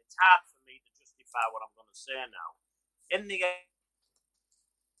minute, and it's hard for me to justify what I'm going to say now. In the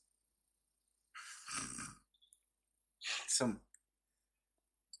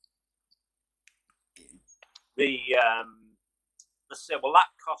they say, well,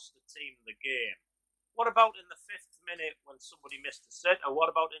 that cost the team the game. What about in the 5th minute when somebody missed a set? Or what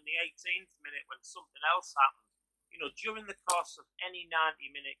about in the 18th minute when something else happened? You know, during the course of any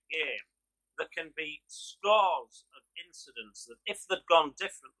 90-minute game, there can be scores of incidents that if they'd gone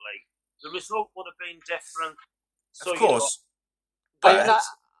differently, the result would have been different. So, Of course. But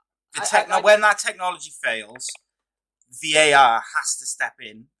When that technology fails, VAR has to step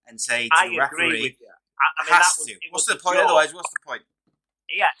in and say to I the agree referee, with you. I mean, has that was, to. it What's was the point? a joke. Otherwise, what's the point?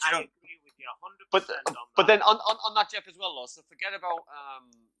 Yeah, You I know- agree with you 100% But on but that. then on that, Jeff, as well, though. So forget about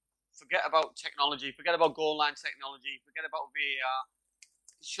technology, forget about goal line technology, forget about VAR.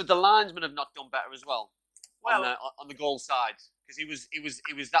 Should the linesman have not done better as well? Well, on the goal side, because he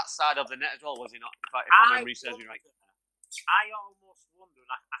was that side of the net as well, was he not? If my memory serves me right. I almost wonder,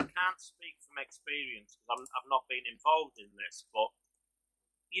 and I can't speak from experience because I've not been involved in this, but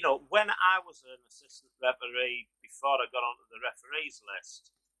you know, when I was an assistant referee before I got onto the referees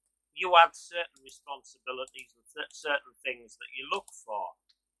list, you had certain responsibilities and certain things that you look for.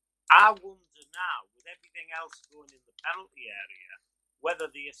 I wonder now, with everything else going in the penalty area,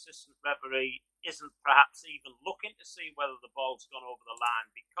 whether the assistant referee isn't perhaps even looking to see whether the ball's gone over the line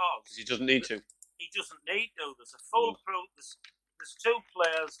because He doesn't need to. he doesn't need to. There's a full proof. There's two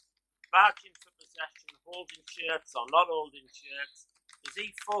players barging for possession, holding shirts or not holding shirts. Is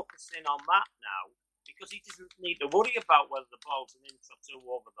he focusing on that now? Because he doesn't need to worry about whether the ball's an inch or two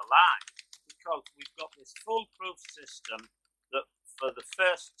over the line. Because we've got this foolproof system that for the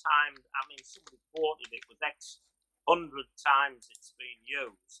first time, I mean, somebody quoted it was X 100 times it's been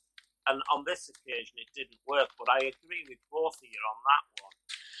used. And on this occasion, it didn't work. But I agree with both of you on that one.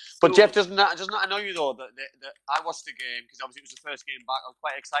 But Jeff, doesn't that annoy you though that I watched the game because obviously it was the first game back. I was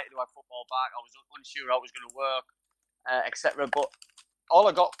quite excited to have football back. I was unsure how it was going to work, etc. But all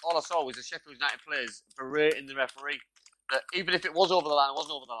I saw was the Sheffield United players berating the referee that even if it was over the line, it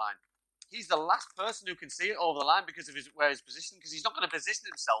wasn't over the line. He's the last person who can see it over the line because of where his position. Because he's not going to position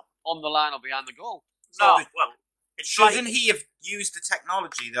himself on the line or behind the goal. No, well, Shouldn't he have used the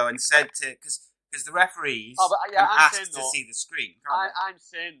technology though and said to because the referees I'm asked saying, to though, see the screen? Can't I'm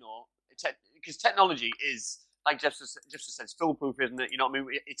saying though, because technology is like Jeff just said, it's foolproof, isn't it? You know what I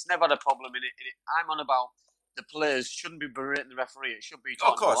mean? It's never had a problem in it. I'm on about the players shouldn't be berating the referee. It should be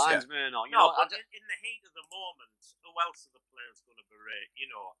talking to the linesman or you know. But in the heat of the moment, who else are the players going to berate? You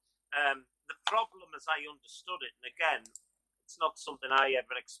know, the problem, as I understood it, and again, it's not something I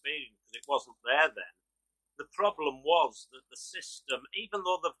ever experienced because it wasn't there then. The problem was that the system, even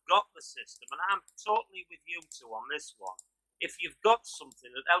though they've got the system, and I'm totally with you two on this one, if you've got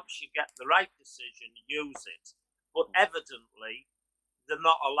something that helps you get the right decision, use it. But evidently, they're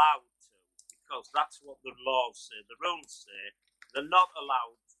not allowed to, because that's what the laws say, the rules say. They're not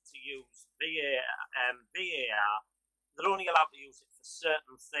allowed to use VAR. They're only allowed to use it for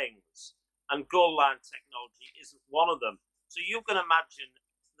certain things. And goal line technology isn't one of them. So you can imagine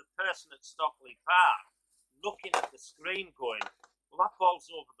the person at Stockley Park looking at the screen going, well, that ball's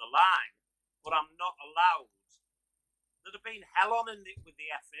over the line, but I'm not allowed there'd have been hell on with the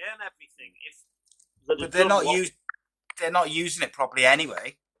FA and everything if. But they're not using it properly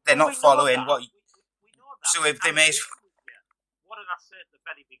anyway. They're Well, not following what. We know that. So if they made. What did I say at the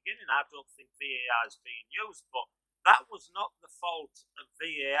very beginning? I don't think VAR is being used, but that was not the fault of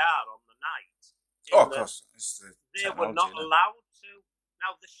VAR on the night. Oh, of course. They were not allowed to.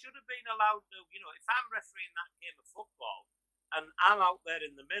 Now, they should have been allowed to, if I'm refereeing that game of football and I'm out there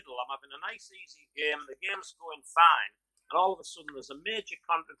in the middle, I'm having a nice, easy game, the game's going fine, and all of a sudden there's a major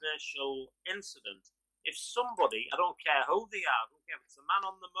controversial incident. If somebody, I don't care who they are, I don't care if it's a man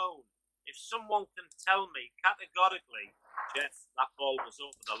on the moon, if someone can tell me categorically, Jeff, that ball was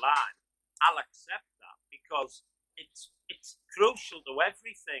over the line, I'll accept that because it's crucial to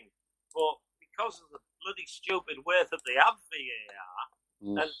everything. But because of the bloody stupid way that they have VAR,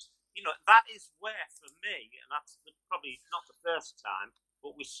 and that is where for me, and that's probably not the first time,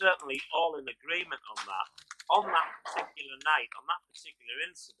 but we're certainly all in agreement on that. On that particular night, on that particular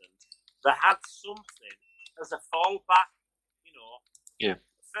incident, they had something as a fallback.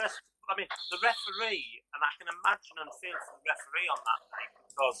 First, the referee, and I can imagine and feel for the referee on that night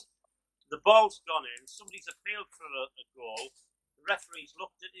because the ball's gone in, somebody's appealed for a goal, the referee's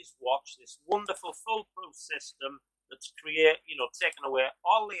looked at his watch, this wonderful foolproof system that's taken away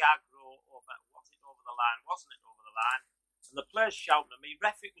all the aggro over, was it over the line, wasn't it over the line? And the player's shouting at me,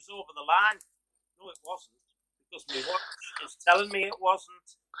 ref, it was over the line. No, it wasn't, because my watch is telling me it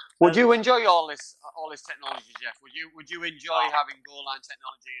wasn't. Would you enjoy all this technology, Jeff? Would you enjoy having goal line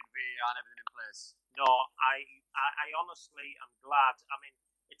technology and VAR and everything in place? No, I honestly am glad.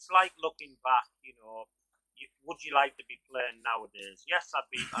 It's like looking back. Would you like to be playing nowadays? Yes, I'd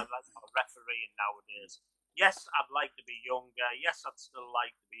like to be refereeing nowadays. Yes, I'd like to be younger. Yes, I'd still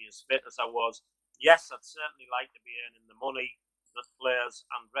like to be as fit as I was. Yes, I'd certainly like to be earning the money that players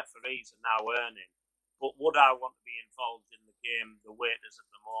and referees are now earning. But would I want to be involved in the game the way it is at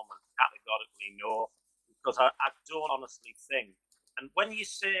the moment? Categorically no, because I don't honestly think. And when you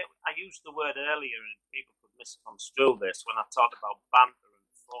say, I used the word earlier and people could misconstrue this when I talked about banter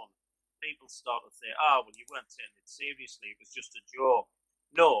and fun, people start to say, oh, well, you weren't taking it seriously, it was just a joke.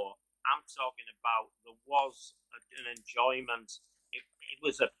 No, I'm talking about there was an enjoyment. It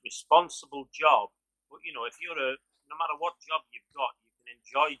was a responsible job. But, if no matter what job you've got, you can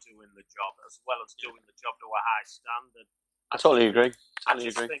enjoy doing the job as well as doing the job to a high standard. I totally agree. I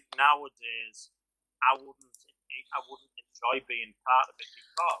just think nowadays I wouldn't enjoy being part of it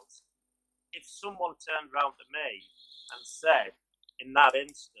because if someone turned around to me and said, in that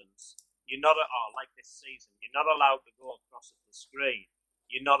instance, you're not like this season, you're not allowed to go across at the screen.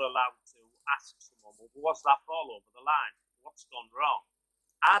 You're not allowed to ask someone, well, was that ball over the line? What's gone wrong?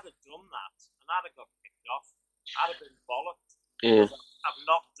 I'd have done that and I'd have got kicked off. I'd have been bollocked. Yeah. I've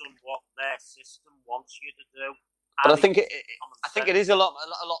not done what their system wants you to do. But I think it is a lot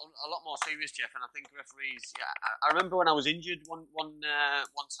more serious, Jeff. And I think referees. Yeah, I remember when I was injured one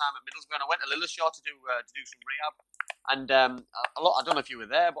time at Middlesbrough, and I went to Lilleshall to do some rehab. And I don't know if you were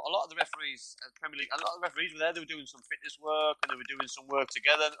there, but a lot of the referees, Premier League, a lot of the referees were there. They were doing some fitness work and they were doing some work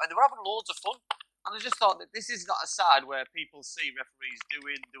together, and they were having loads of fun. And I just thought that this is not a side where people see referees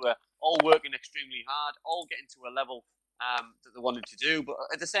all working extremely hard, all getting to a level that they wanted to do, but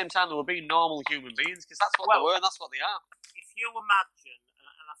at the same time they were being normal human beings because that's what they were and that's what they are. If you imagine,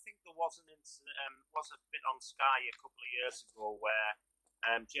 and I think there was a bit on Sky a couple of years ago where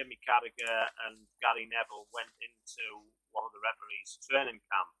Jamie Carragher and Gary Neville went into one of the referees' training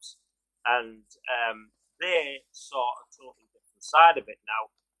camps, and they saw a totally different side of it.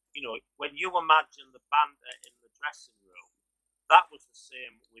 Now, when you imagine the banter in the dressing room, that was the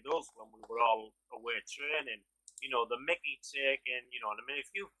same with us when we were all away training. The Mickey taking, if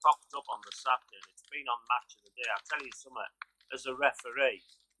you've popped up on the Saturday and it's been on Match of the Day, I'll tell you something, as a referee,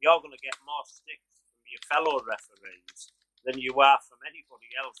 you're going to get more sticks from your fellow referees than you are from anybody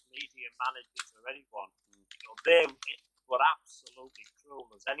else, media managers or anyone. They were absolutely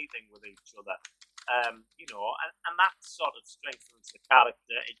cruel as anything with each other. And that sort of strengthens the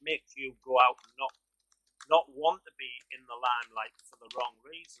character. It makes you go out and not want to be in the limelight for the wrong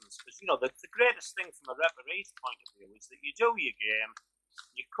reasons. Because, the greatest thing from a referee's point of view is that you do your game,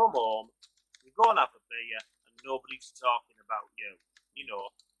 you come home, you go and have a beer, and nobody's talking about you.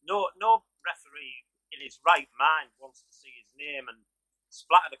 No referee in his right mind wants to see his name and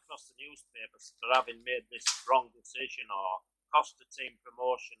splattered across the newspapers for having made this wrong decision or cost the team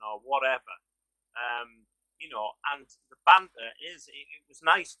promotion or whatever. And the banter it was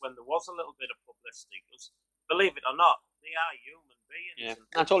nice when there was a little bit of publicity because, believe it or not, they are human beings. Yeah,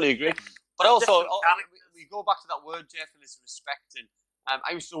 I totally agree. But also, we go back to that word, Jeff, and it's respect. And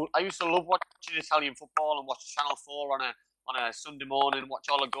I used to love watching Italian football and watch Channel 4 on a Sunday morning, watch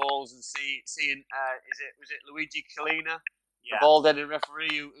all the goals and seeing was it Luigi Collina, the bald-headed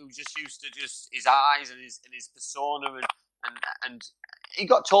referee who just used to his eyes and his persona and he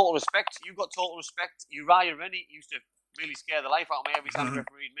got total respect. You got total respect. Uriah Rennie used to really scare the life out of me every time he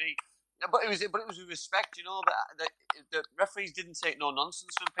refereed me. Yeah, but it was with respect, that the referees didn't take no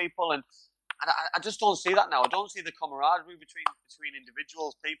nonsense from people, and I just don't see that now. I don't see the camaraderie between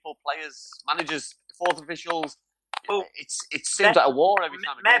individuals, people, players, managers, fourth officials. Well, it seems like a war every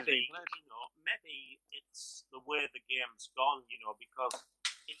time. Maybe it's the way the game's gone, because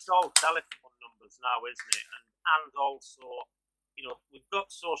it's all telephone numbers now, isn't it? And also, we've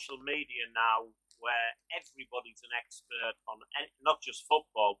got social media now where everybody's an expert on not just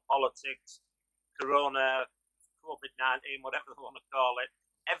football, politics, Corona, COVID-19, whatever they want to call it.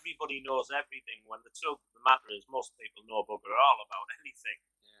 Everybody knows everything, when the truth of the matter is most people know bugger all about anything.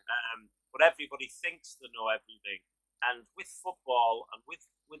 Yeah. But everybody thinks they know everything. And with football and with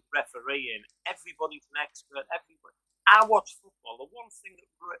refereeing, everybody's an expert. Everybody. I watch football. The one thing that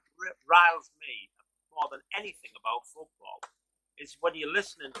riles me more than anything about football is when you're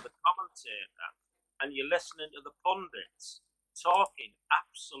listening to the commentator and you're listening to the pundits talking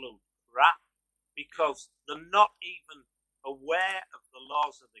absolute crap, because they're not even aware of the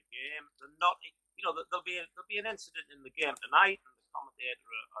laws of the game. They're not, there'll be an incident in the game tonight, and the commentator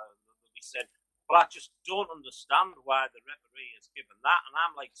will be saying, "Well, I just don't understand why the referee has given that," and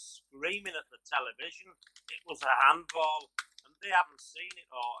I'm like screaming at the television, "It was a handball," and they haven't seen it,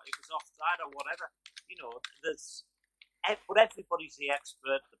 or it was offside, or whatever. But everybody's the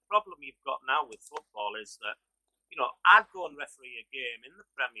expert. The problem you've got now with football is that, I'd go and referee a game in the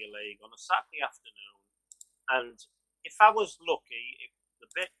Premier League on a Saturday afternoon, and if I was lucky, the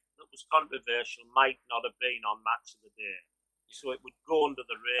bit that was controversial might not have been on Match of the Day, so it would go under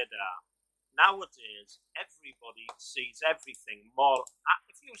the radar. Nowadays, everybody sees everything more.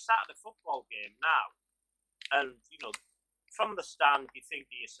 If you sat at a football game now, and from the stand, you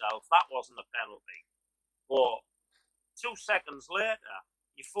think to yourself, that wasn't a penalty, but 2 seconds later,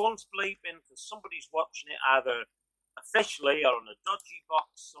 your phone's bleeping because somebody's watching it either officially or in a dodgy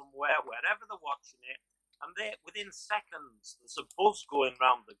box somewhere, wherever they're watching it, and within seconds, there's a buzz going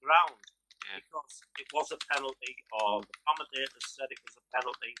round the ground because it was a penalty, or the commentators said it was a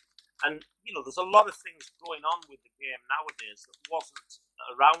penalty. And, there's a lot of things going on with the game nowadays that wasn't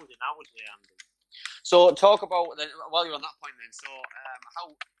around in our day, Andy. So talk about, while you're on that point then,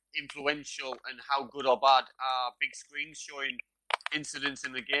 how influential and how good or bad are big screens showing incidents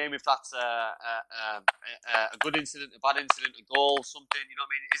in the game? If that's a good incident, a bad incident, a goal, something, you know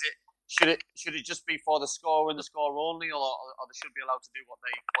what I mean? Should it just be for the score and the score only, or they should be allowed to do what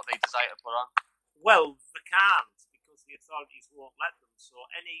they desire to put on? Well, they can't, because the authorities won't let them. So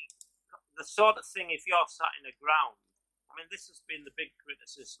the sort of thing, if you're sat in a ground, I mean, this has been the big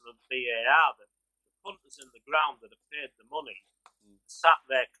criticism of VAR, that the punters in the ground that have paid the money sat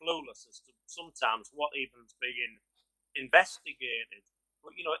there clueless as to sometimes what even's being investigated.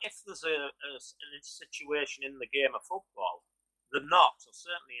 But, if there's a situation in the game of football, they're not, or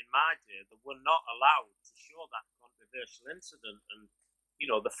certainly in my day, they were not allowed to show that controversial incident. And,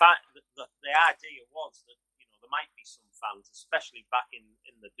 the fact that the idea was that, there might be some fans, especially back in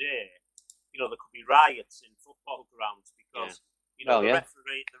the day, there could be riots in football grounds because, the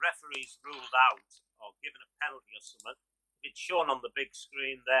referee's ruled out or given a penalty or something. If it's shown on the big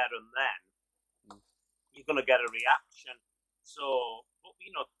screen there and then, you're going to get a reaction. So, but,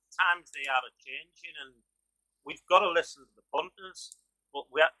 times they are changing, and we've got to listen to the punters, but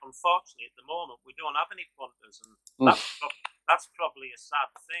unfortunately at the moment we don't have any punters, and that's probably a sad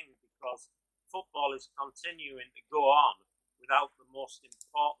thing, because football is continuing to go on without the most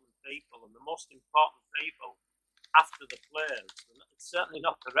important people, and the most important people after the players, and it's certainly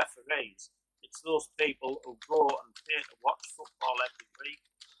not the referees, it's those people who go and pay to watch football every week.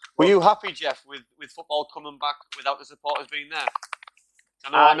 Were you happy, Jeff, with football coming back without the supporters being there?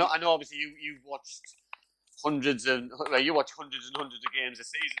 I know. Obviously, you watched hundreds of games a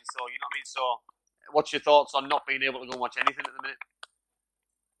season. So you know what I mean. So, what's your thoughts on not being able to go and watch anything at the minute?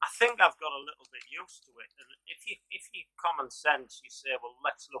 I think I've got a little bit used to it. And if you common sense, you say, well,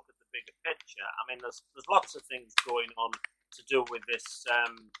 let's look at the bigger picture. I mean, there's lots of things going on to do with this,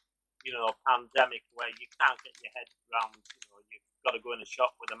 pandemic, where you can't get your head around. You've got to go in a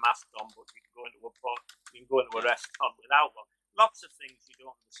shop with a mask on, but you can go into a restaurant without one. Lots of things you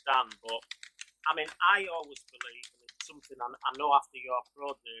don't understand, but I mean, I always believe, and it's something I know after your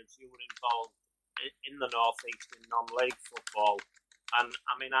pro days, you were involved in the North East in non-league football, and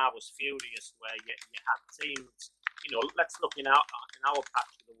I mean, I was furious where you had teams let's look in our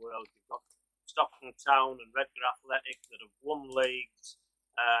patch of the world. You've got Stockton Town and Redcar Athletic that have won leagues,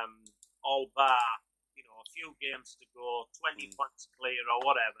 all bar, a few games to go, 20 points clear or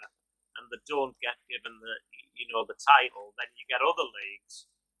whatever, and they don't get given the title. Then you get other leagues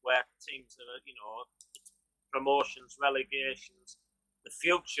where teams are, it's promotions, relegations. The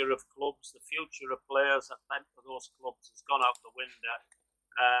future of clubs, the future of players at those clubs has gone out the window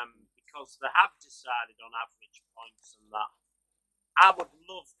because they have decided on average points and that. I would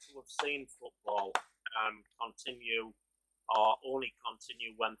love to have seen football continue or only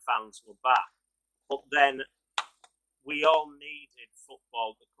continue when fans were back. But then we all needed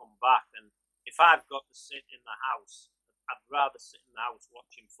football to come back. And if I've got to sit in the house, I'd rather sit in the house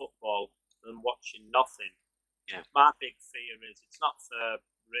watching football than watching nothing. Yeah. My big fear is it's not for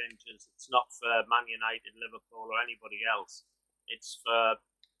Rangers, it's not for Man United, Liverpool or anybody else. It's for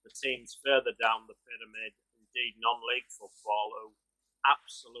the teams further down the pyramid, indeed non-league football, who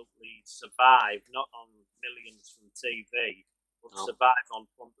absolutely survive, not on millions from TV, but survive on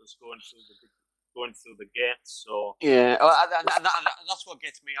punters going through the gates. So yeah, and that's what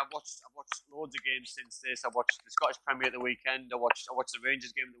gets me. I've watched loads of games since this. I watched the Scottish Premier at the weekend. I watched the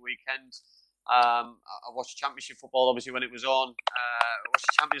Rangers game at the weekend. I watched Championship football obviously when it was on. I watched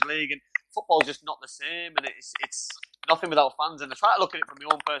the Champions League, and football's just not the same, and it's nothing without fans. And I try to look at it from my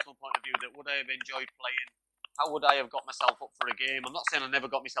own personal point of view. That would I have enjoyed playing? How would I have got myself up for a game? I'm not saying I never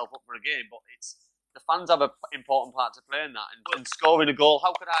got myself up for a game, but it's the fans have an important part to play in that, and scoring a goal.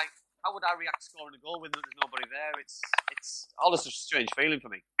 How would I react scoring a goal when there's nobody there? It's all a strange feeling for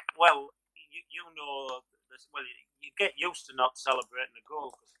me. Well, you get used to not celebrating a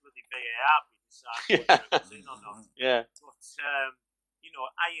goal because bloody VAR decides whether it was in or not. Yeah. But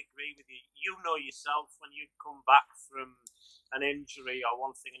I agree with you. You know yourself when you come back from an injury or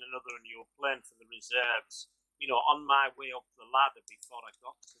one thing and another, and you're playing for the reserves. On my way up the ladder before I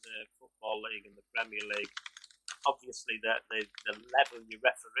got to the Football League and the Premier League, obviously the level you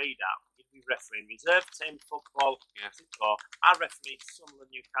refereed at, you'd be refereeing reserve team football. Yeah. I refereed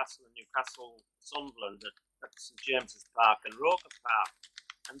Sunderland, Newcastle and Newcastle Sunderland at St James's Park and Roker Park,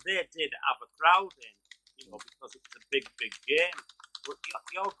 and they did have a crowd in, because it was a big game. But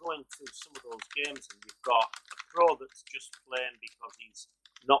you're going through some of those games and you've got a pro that's just playing because he's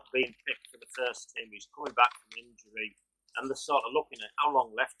not being picked for the first team, he's coming back from injury, and they're sort of looking at how long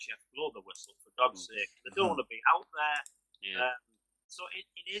left you have to blow the whistle, for God's sake. They don't want to be out there. Yeah. So it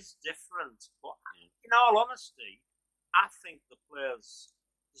is different. But in all honesty, I think the players,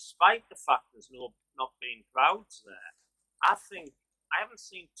 despite the fact there's not being crowds there, I haven't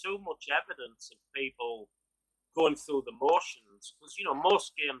seen too much evidence of people going through the motions, because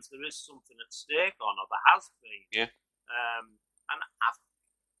most games there is something at stake on, or there has been. Yeah. And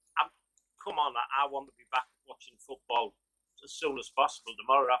come on, I want to be back watching football as soon as possible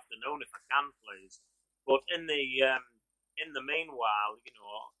tomorrow afternoon if I can, please. But in the meanwhile,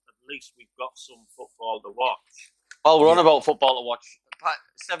 at least we've got some football to watch. Well, we're on about football to watch.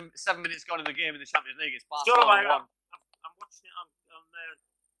 7 minutes gone in the game in the Champions League. It's Barcelona 1. I'm watching it on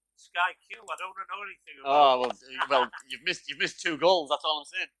Sky Q. I don't know anything about it. Well, you've missed 2 goals. That's all I'm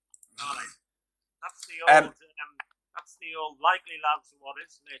saying. All right. That's the old likely lads what,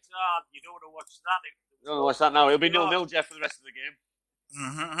 isn't it? You don't want to watch that. You don't want to watch that now. It'll be 0-0, Jeff, for the rest of the game.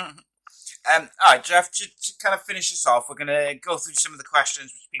 Mm-hmm. All right, Jeff, to kind of finish this off, we're going to go through some of the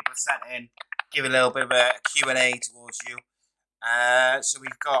questions which people have sent in, give a little bit of a Q&A towards you. So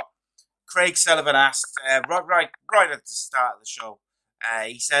we've got Craig Sullivan asked, right at the start of the show,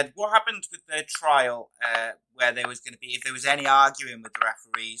 he said, what happened with the trial where there was going to be, if there was any arguing with the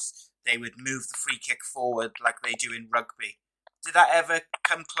referees, they would move the free kick forward like they do in rugby. Did that ever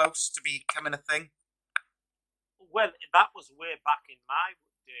come close to becoming a thing? Well, that was way back in my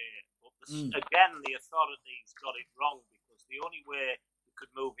day. But again, the authorities got it wrong because the only way you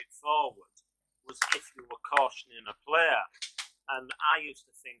could move it forward was if you were cautioning a player. And I used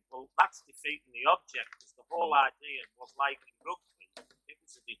to think, well, that's defeating the object because the whole idea was like in rugby. It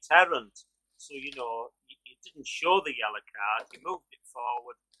was a deterrent. So, you didn't show the yellow card, you moved it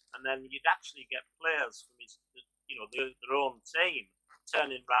forward, and then you'd actually get players from their own team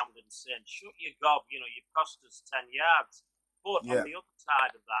turning round and saying, shut your gob, you've cost us 10 yards. But on the other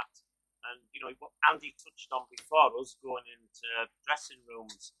side of that, and what Andy touched on before, us going into dressing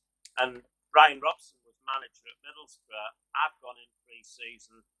rooms, and Brian Robson was manager at Middlesbrough. I've gone in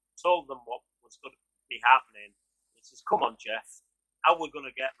pre-season, told them what was going to be happening. He says, come on, Jeff, how are we going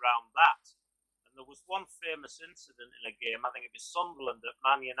to get round that? And there was one famous incident in a game, I think it was Sunderland at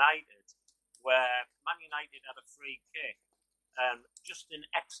Man United, where Man United had a free kick just in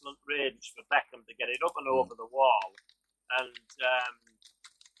excellent range for Beckham to get it up and over the wall. And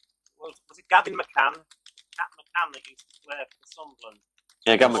was it Gavin McCann? Cat McCann that used to play for Sunderland.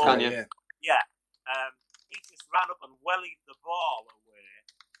 Yeah, Gavin McCann, yeah. Yeah. He just ran up and wellied the ball away,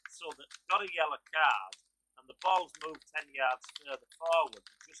 so that got a yellow card, and the ball's moved 10 yards further forward,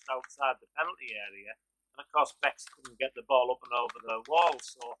 just outside the penalty area. And of course, Becks couldn't get the ball up and over the wall.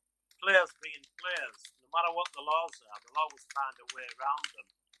 So players being players, no matter what the laws are, they'll always find a way around them.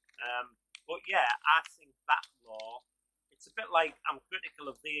 But yeah, I think that law, it's a bit like I'm critical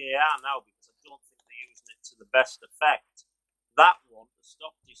of VAR now because I don't think they're using it to the best effect. That one, to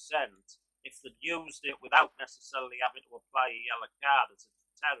stop dissent, if they'd used it without necessarily having to apply a yellow card as a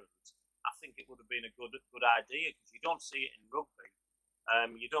deterrent, I think it would have been a good idea, because you don't see it in rugby.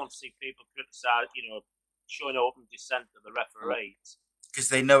 You don't see people criticise, showing open dissent to the referees.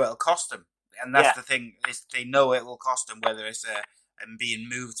 Because they know it'll cost them. And that's the thing, is they know it will cost them, whether it's being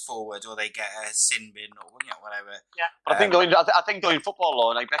moved forward or they get a sin bin or whatever. Yeah. But I think going football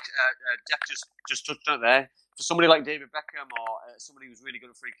law, like Jeff just touched on it there. For somebody like David Beckham or somebody who's really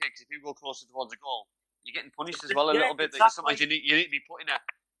good at free kicks, if you go closer towards a goal, you're getting punished as well a little bit. Exactly. Sometimes you need to be putting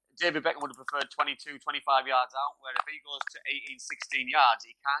David Beckham would have preferred 22, 25 yards out, where if he goes to 18, 16 yards,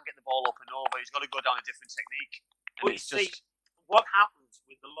 he can't get the ball up and over. He's got to go down a different technique. And what happens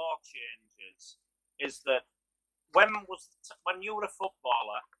with the law changes is that when you were a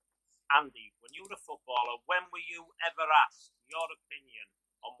footballer, Andy, when were you ever asked your opinion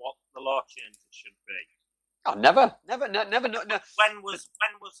on what the law changes should be? Oh, never. No. When was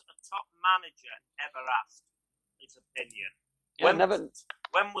a top manager ever asked his opinion? Yeah,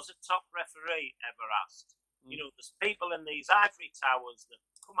 When was a top referee ever asked? There's people in these ivory towers that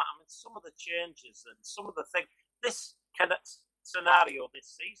come at. Some of the changes and some of the things. This kind of scenario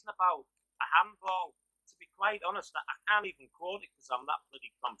this season about a handball. To be quite honest, I can't even quote it because I'm that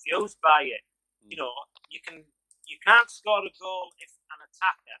bloody confused by it. You can't score a goal if an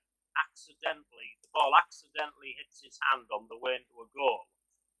attacker the ball accidentally hits his hand on the way into a goal,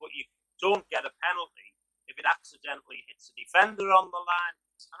 but you don't get a penalty if it accidentally hits a defender on the line.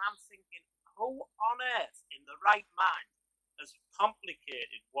 And I'm thinking, who on earth in the right mind has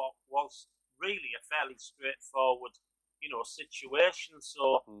complicated what was really a fairly straightforward, situation?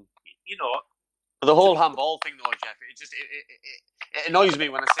 So, the whole handball thing, though, Jeff, it annoys me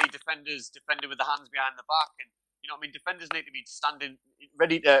when I see defenders defending with the hands behind the back, and defenders need to be standing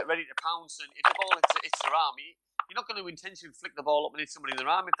ready to pounce, and if the ball hits their arm, you're not going to intentionally flick the ball up and hit somebody in their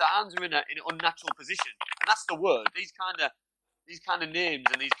arm if their hands are in an unnatural position. And that's the word. These kind of names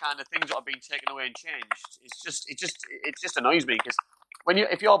and these kind of things that are being taken away and changed. It just annoys me, because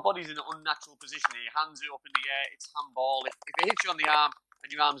if your body's in an unnatural position and your hands are up in the air, it's handball. If it hits you on the arm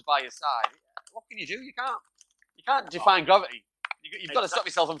and your arm's by your side, what can you do? You can't define gravity. You've got to stop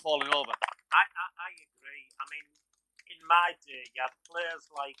yourself from falling over. I agree. In my day, you had players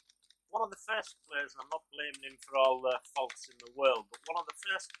like one of the first players, and I'm not blaming him for all the faults in the world, but one of the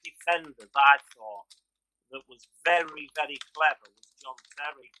first defenders I thought that was very, very clever was John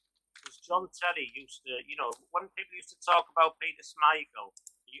Terry. Because John Terry used to, when people used to talk about Peter Schmeichel,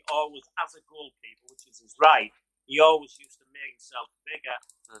 he always, as a goalkeeper, which is his right, he always used to make himself bigger.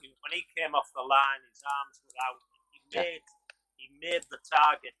 When he came off the line, his arms were out. He made the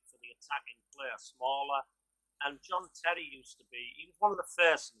target for the attacking player smaller. And John Terry he was one of the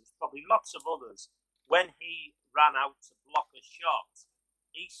first, and there's probably lots of others, when he ran out to block a shot,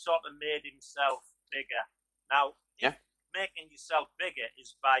 he sort of made himself bigger. Now, making yourself bigger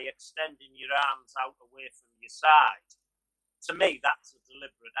is by extending your arms out away from your side. To me, that's a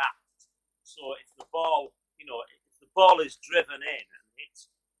deliberate act. So if the ball, if the ball is driven in and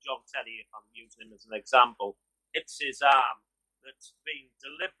hits John Terry, if I'm using him as an example, hits his arm that's been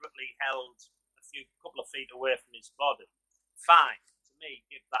deliberately held couple of feet away from his body, fine. To me,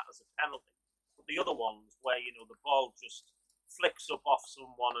 give that as a penalty. But the other ones where, the ball just flicks up off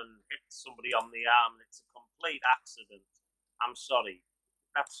someone and hits somebody on the arm and it's a complete accident, I'm sorry.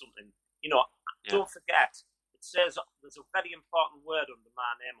 That's something, don't forget, it says there's a very important word under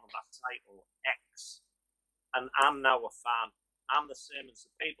my name on that title, X. And I'm now a fan. I'm the same as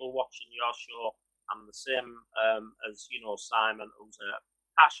the people watching your show. I'm the same as, Simon, who's a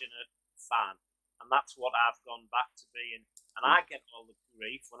passionate fan. And that's what I've gone back to being. And I get all the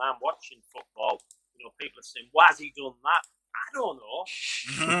grief when I'm watching football. People are saying, "Why has he done that?" I don't know.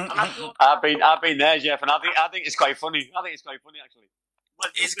 I've been there, Jeff, and I think it's quite funny. I think it's quite funny, actually. Well,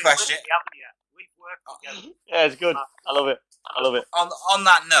 Here's a question. We've worked together. Yeah, it's good. I love it. On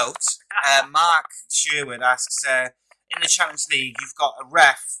that note, Mark Sherwood asks, in the Champions League, you've got a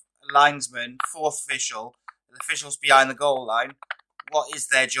ref, a linesman, fourth official, the officials behind the goal line, what is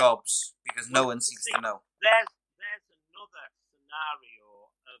their jobs? Because no one seems to know. There's another scenario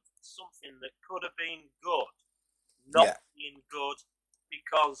of something that could have been good, not being good,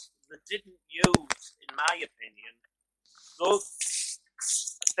 because they didn't use, in my opinion, those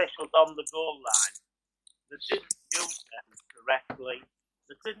officials on the goal line. They didn't use them correctly.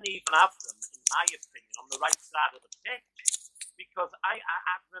 They didn't even have them, in my opinion, on the right side of the pitch. Because I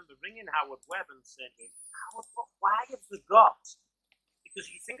remember ringing Howard Webb and saying, Howard, why have they got? Because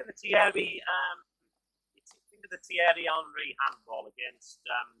you think of the Thierry Henry handball against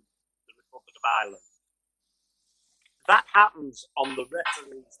the Republic of Ireland. That happens on the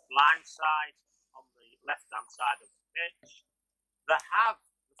referee's blind side, on the left-hand side of the pitch. They have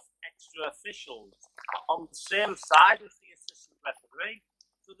extra officials on the same side as the assistant referee,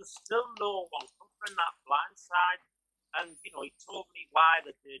 so there's still no one covering that blind side. And, he told me why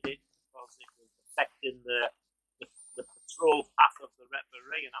they did it, because it was affecting the patrol path of the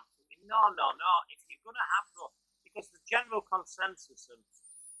referee. And I'm thinking, no. If you're going to have because the general consensus of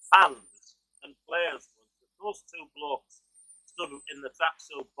fans and players was that those two blokes stood in the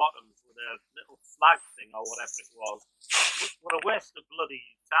tracksuit bottoms with a little flag thing or whatever it was, which were a waste of bloody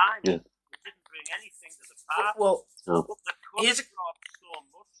time. Yeah. It didn't bring anything to the party. Well, but they could have brought so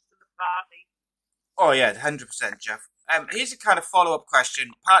much to the party. Oh, yeah, 100%, Jeff. Here's a kind of follow-up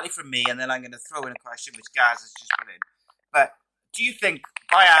question, partly from me, and then I'm going to throw in a question which Gaz has just put in. But do you think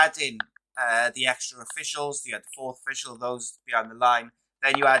by adding the extra officials, you had the fourth official, those behind the line,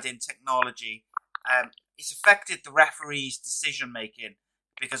 then you add in technology, it's affected the referees' decision-making?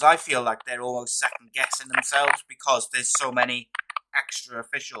 Because I feel like they're almost second-guessing themselves because there's so many extra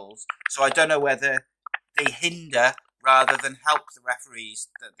officials. So I don't know whether they hinder rather than help the referees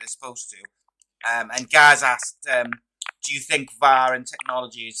that they're supposed to. And Gaz asked, do you think VAR and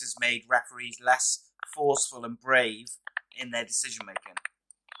technology has made referees less forceful and brave in their decision-making?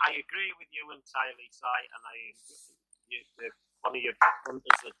 I agree with you entirely, Si, and one of your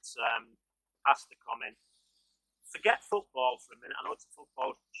punters that asked the comment. Forget football for a minute. I know it's a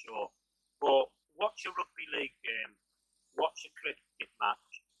football show, but watch a rugby league game, watch a cricket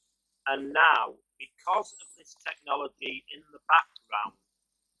match, and now, because of this technology in the background,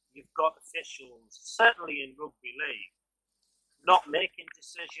 you've got officials, certainly in rugby league, not making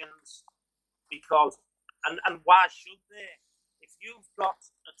decisions because, and why should they? If you've got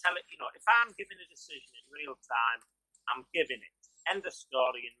if I'm giving a decision in real time, I'm giving it. End of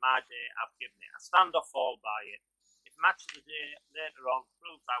story. In my day, I've given it. I stand or fall by it. If match of the day later on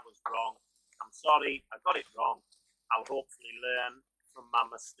proves I was wrong, I'm sorry, I got it wrong. I'll hopefully learn from my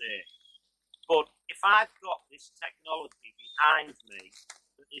mistake. But if I've got this technology behind me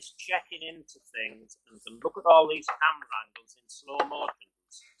that is checking into things and can look at all these camera angles in slow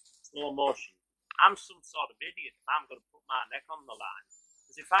motion, I'm some sort of idiot and I'm going to put my neck on the line.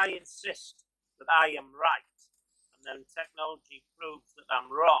 Because if I insist that I am right and then technology proves that I'm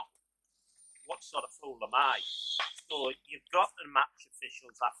wrong, what sort of fool am I? So you've got the match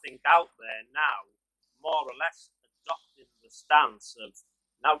officials, I think, out there now, more or less adopting the stance of,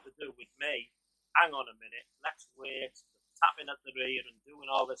 now to do with me, hang on a minute, let's wait, tapping at the rear and doing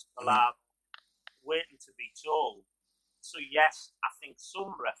all this palaver, waiting to be told. So yes, I think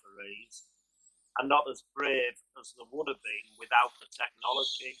some referees are not as brave as they would have been without the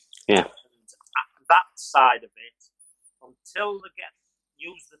technology. Yeah. And that side of it, until they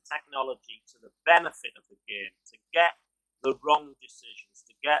use the technology to the benefit of the game, to get the wrong decisions,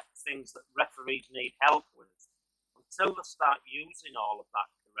 to get things that referees need help with, until they start using all of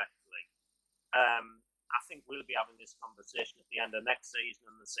that correctly, I think we'll be having this conversation at the end of next season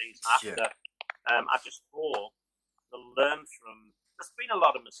and the season after. Yeah. I just hope they'll learn from. There's been a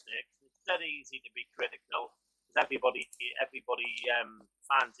lot of mistakes. It's very easy to be critical because everybody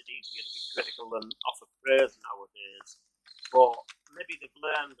finds it easier to be critical than offer praise nowadays. But maybe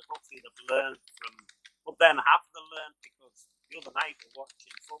hopefully they've learned from. But then have they learned? Because the other night we're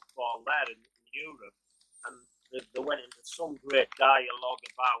watching football there in Europe, and they went into some great dialogue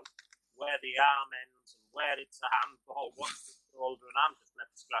about where the arm ends and where it's a handball, what's the shoulder, and I'm just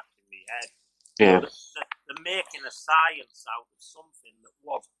left scratching my head. Yeah. They're making a science out of something that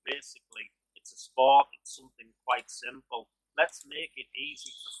was basically, it's a sport, it's something quite simple. Let's make it easy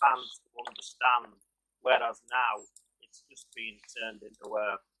for fans to understand, whereas now it's just being turned into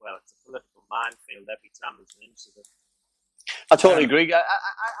it's a political minefield every time there's an incident. I totally agree.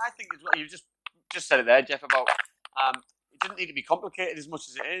 I think as well, you've just said it there, Jeff, about it doesn't need to be complicated as much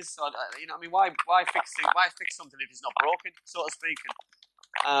as it is. So, why fix something if it's not broken, so to speak?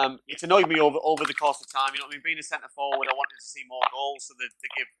 And it's annoyed me over the course of time. Being a centre forward, I wanted to see more goals, so they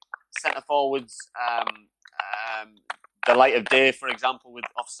give centre forwards the light of day, for example, with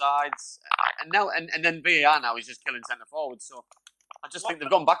offsides, and then VAR now is just killing centre forwards. So I just think they've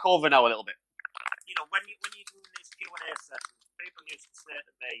gone back over now a little bit. You know, when you're doing these Q&A sessions, people used to say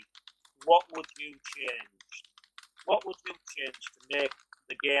to me, "What would you change? What would you change to make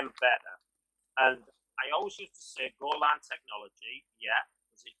the game better?" And I always used to say, goal line technology, yeah,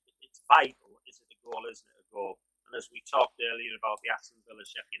 because it's vital. Is it a goal? Isn't it a goal? And as we talked earlier about the Aston Villa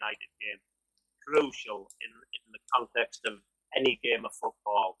Sheffield United game, crucial in the context of any game of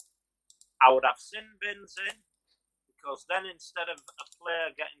football. I would have sin bins in, because then instead of a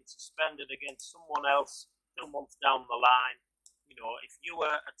player getting suspended against someone else 2 months down the line, you know, if you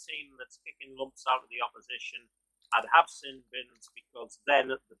were a team that's kicking lumps out of the opposition, I'd have sin bins, because then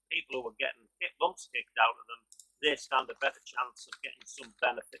the people who are getting lumps kicked out of them, they stand a better chance of getting some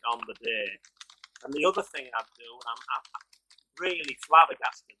benefit on the day. And the other thing I'd do, and I'm really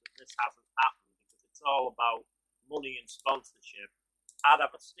flabbergasted that this hasn't happened, because it's all about money and sponsorship, I'd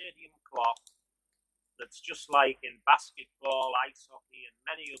have a stadium clock that's just like in basketball, ice hockey, and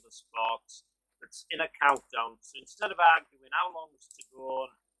many other sports, that's in a countdown. So instead of arguing how long is to go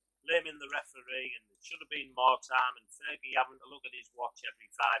and blaming the referee and it should have been more time and Fergie having to look at his watch every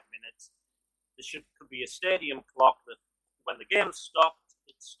 5 minutes, there could be a stadium clock that when the game's stopped,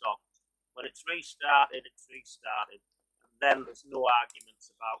 it's stopped. When it's restarted, it's restarted. And then there's no arguments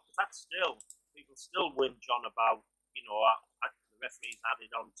about, because that's still, people still whinge on about, you know, the referee's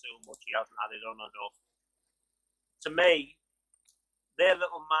added on too much, he hasn't added on enough. To me, they're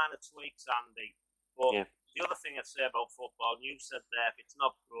little minor tweaks, Andy. But the other thing I say about football, and you said there, if it's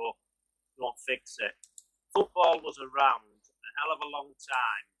not broke, don't fix it. Football was around a hell of a long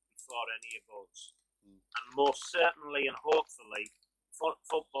time before any of us. And most certainly and hopefully,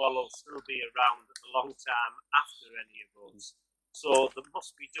 football will still be around a long time after any of us. So they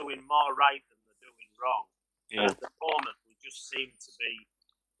must be doing more right than they're doing wrong. And at the moment, we just seem to be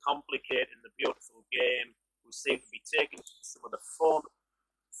complicating the beautiful game. We seem to be taking some of the fun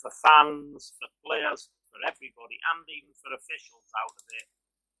for fans, for players, for everybody, and even for officials out of it.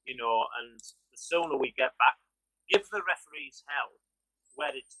 You know, and the sooner we get back, give the referees help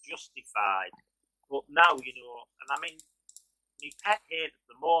where it's justified. But now, you know, and I mean, my pet hate at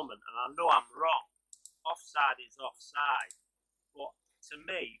the moment, and I know I'm wrong, offside is offside. But to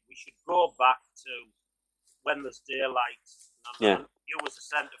me, we should go back to when there's daylight. And you as a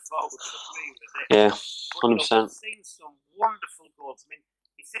centre forward would agree with it. Yeah, 100%. But, you know, we've seen some wonderful goals. I mean,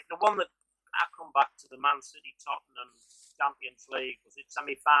 you think the one that I come back to the Man City Tottenham Champions League, was it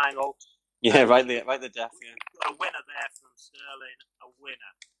semi-final? Yeah, right there, Jeff. Yeah, got a winner there from Sterling, a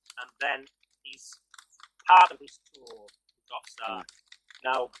winner, and then he's part of his tour is offside.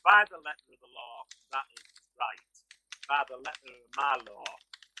 Now, by the letter of the law, that is right. By the letter of my law,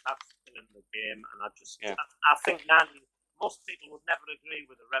 that's killing the game, and I think most people would never agree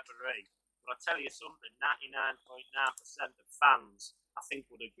with the referee, but I tell you something, 99.9% of fans, I think,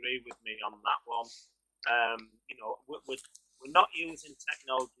 would agree with me on that one. You know, we're not using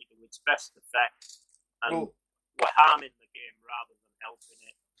technology to its best effect, and we're harming the game rather than helping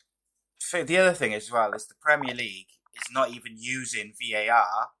it. The other thing as well is the Premier League is not even using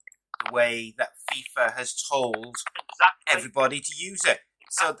VAR the way that FIFA has told everybody to use it.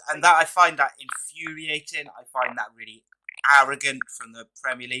 So, and that I find that infuriating. I find that really arrogant from the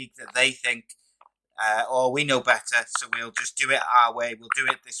Premier League, that they think, we know better, so we'll just do it our way. We'll do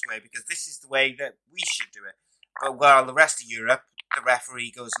it this way because this is the way that we should do it. But while the rest of Europe, the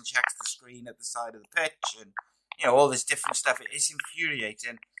referee goes and checks the screen at the side of the pitch, and you know all this different stuff. It is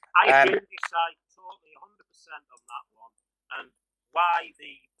infuriating. I agree with you, Si, totally 100% on that one. And why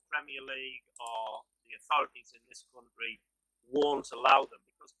the Premier League or the authorities in this country won't allow them,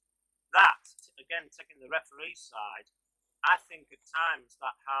 because that, again, taking the referee's side, I think at times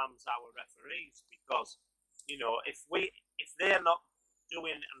that harms our referees, because, you know, if they're not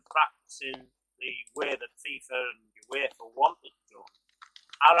doing and practicing the way that FIFA and UEFA want it done,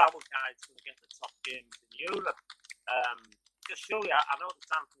 are our guys going to get the top games in Europe? Because surely, I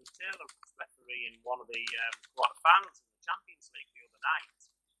noticed Anthony Taylor was refereeing one of the quarterfinals in the Champions League the other night.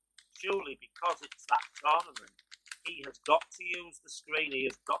 Surely, because it's that tournament, he has got to use the screen. He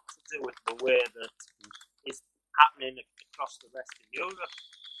has got to do it the way that is happening across the rest of Europe.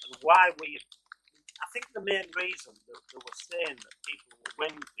 And why I think the main reason that they were saying that people were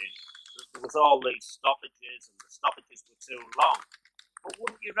whinging, that there was all these stoppages and the stoppages were too long. But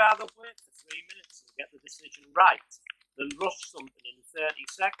wouldn't you rather wait for 3 minutes and get the decision right than rush something in 30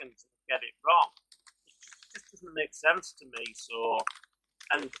 seconds and get it wrong? It just doesn't make sense to me. So,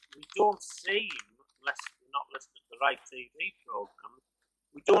 and we don't seem, unless we're not listening to the right TV programme,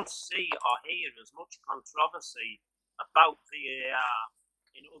 we don't see or hear as much controversy about VAR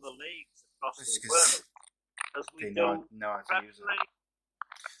in other leagues across the world as we do. Know how to use it.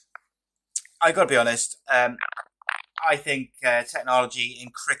 I got to be honest. I think technology in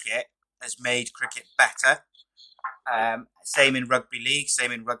cricket has made cricket better. Same in rugby league,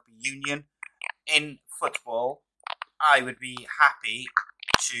 same in rugby union. In football, I would be happy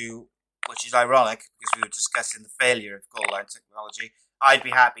to, which is ironic because we were discussing the failure of goal line technology. I'd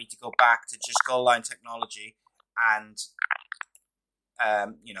be happy to go back to just goal line technology and,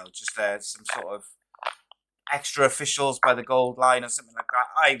 just some sort of extra officials by the goal line or something like that.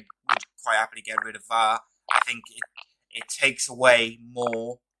 I would quite happily get rid of VAR. I think it takes away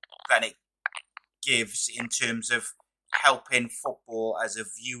more than it gives in terms of helping football as a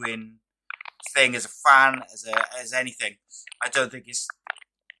viewing thing, as a fan, as anything. I don't think it's.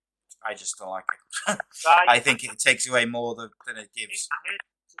 I just don't like it. I think it takes away more than it gives. I hate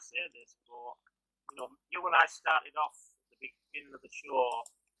to say this, but you and I started off at the beginning of the show,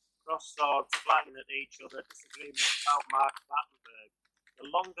 cross swords, flying at each other, disagreeing about Mark Battenberg. The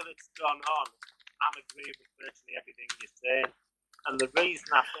longer it's gone on, I'm agreeing with virtually everything you're saying. And the reason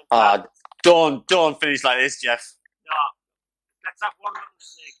I think don't finish like this, Jeff. No, let's have one little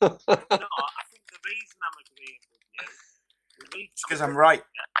thing. I think the reason I'm agreeing with you, because I'm right,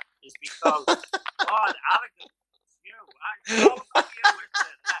 is because God, arrogant. You, I'm so you, isn't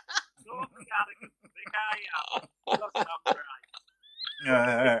it? Totally arrogant, big I am, because I'm right.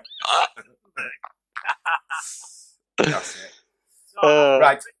 That's it. So,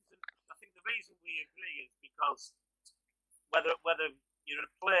 right. I think the reason we agree is because whether you're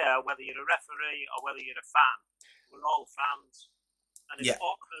a player, whether you're a referee, or whether you're a fan, we're all fans. And if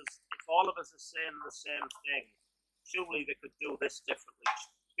all of us are saying the same thing, surely they could do this differently.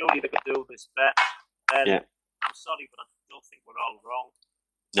 Surely they could do this better. Then I'm sorry, but I don't think we're all wrong.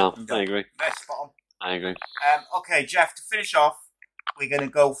 No, I agree. That's spot on. I agree. Okay, Jeff, to finish off, we're going to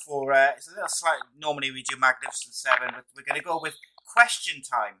go for, it's a little slightly, normally we do Magnificent 7, but we're going to go with question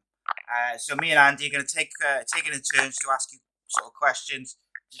time. So me and Andy are going to take it in turns to ask you sort of questions.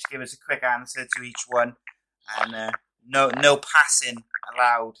 Just give us a quick answer to each one. And no passing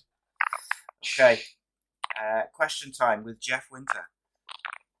allowed. Okay. Question time with Jeff Winter.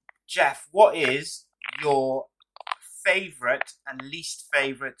 Jeff, what is your favourite and least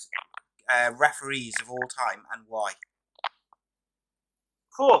favourite referees of all time and why?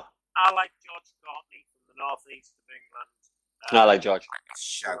 Cool. I like George Courtney from the northeast of England. I like George.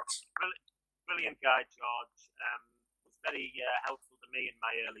 Shout. Brilliant guy, George. Was very helpful to me in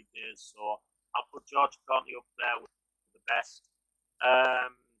my early days, so I'll put George Courtney up there with the best.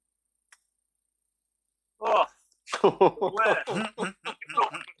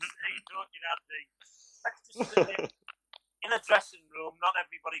 In a dressing room, not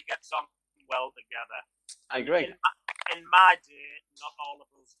everybody gets on well together. I agree. In my day, not all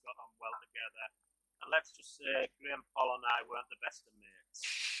of us got on well together. And let's just say Graham Paul and I weren't the best of mates.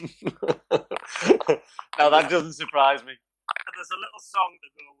 Now that doesn't surprise me. And there's a little song to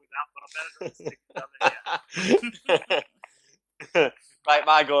go with that, but I better not stick it on here. Right,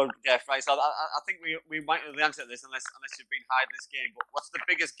 my go, Jeff. Right, so I think we might know the answer to this unless you've been hiding this game. But what's the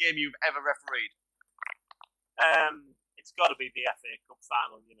biggest game you've ever refereed? It's got to be the FA Cup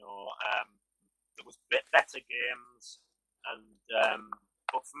final. There was better games, and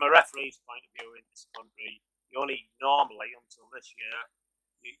but from a referee's point of view in this country, you only normally until this year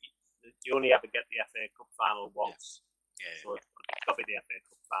you only ever get the FA Cup final once. Yeah. So it's got to be the FA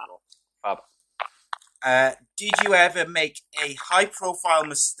Cup final. Fab. Did you ever make a high-profile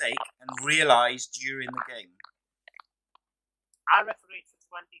mistake and realise during the game? I refereed for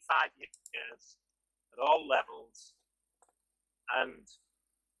 25 years at all levels, and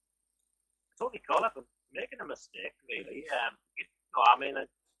I don't recall ever making a mistake, really.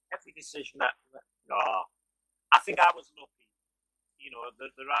 Every decision I think I was lucky.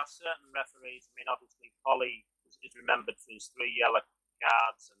 There are certain referees. Obviously, Polly is remembered for his 3 yellow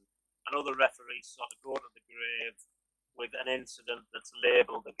cards, and other referees sort of go to the grave with an incident that's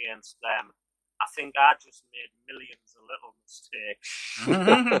labelled against them. I think I just made millions of little mistakes.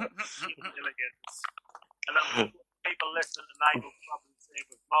 Millions. And people listening tonight will probably say it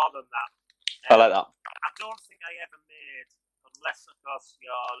was more than that. I like that. I don't think I ever made, unless of course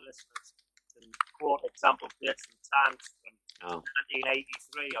your listeners can quote example dates and times from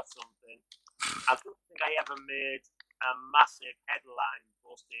 1983 or something. I don't think I ever made a massive headline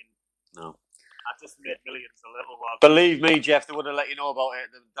posting. No. I just made millions of little ones. Believe me, Jeff, they would have let you know about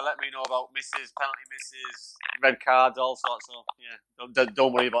it. They let me know about misses, penalty misses, red cards, all sorts of. Yeah,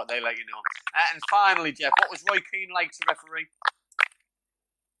 don't worry about it. They let you know. And finally, Jeff, what was Roy Keane like to referee?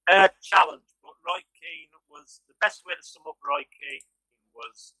 Challenge, but Roy Keane was the best way to sum up Roy Keane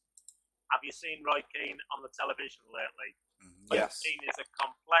was. Have you seen Roy Keane on the television lately? Yes. Roy Keane is a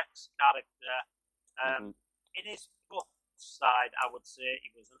complex character. In his foot side, I would say he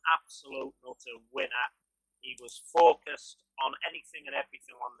was an absolute nutter winner. He was focused on anything and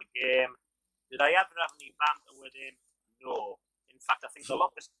everything on the game. Did I ever have any banter with him? No. In fact, I think the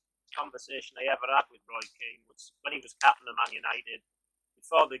longest conversation I ever had with Roy Keane was when he was captain of Man United.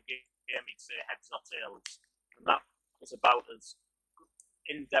 Before the game, he'd say heads or tails. And that was about as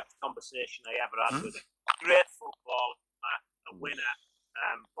in-depth conversation I ever had with him. Great footballer, a winner,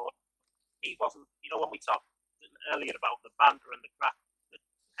 but he wasn't. You know, when we talked earlier about the banter and the crack that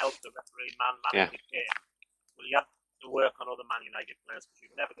helped the referee manage the game, well, you had to work on other Man United players because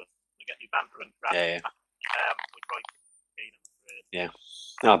you're never going to get any banter and crack with Roy Keane, I'm afraid. Yeah,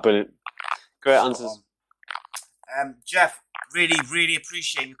 no, brilliant, great answers. Jeff, really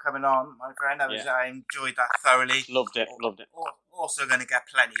appreciate you coming on, my friend. I enjoyed that thoroughly. Loved it. Also going to get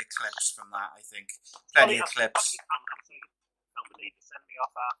plenty of clips from that, I think. Plenty of clips. Send me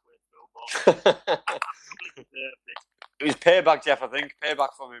off halfway through, It was payback, Jeff, I think.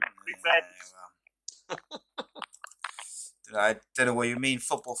 Payback from him. I don't know what you mean.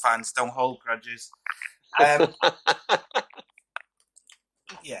 Football fans don't hold grudges.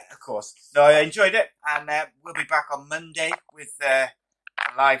 Yeah, of course. No, I enjoyed it, and we'll be back on Monday with a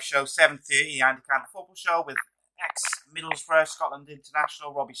live show, 7:30, Andy Campbell Football Show with ex-Middlesbrough Scotland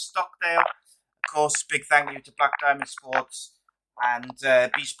International Robbie Stockdale. Of course, big thank you to Black Diamond Sports and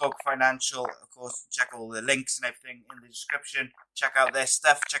Bespoke Financial. Of course, check all the links and everything in the description. Check out their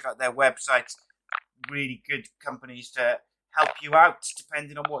stuff. Check out their websites. Really good companies to help you out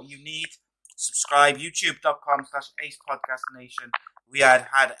depending on what you need. Subscribe, youtube.com/AcePodcastNation. We had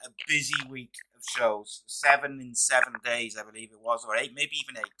a busy week of shows. 7 in 7 days, I believe it was, or 8, maybe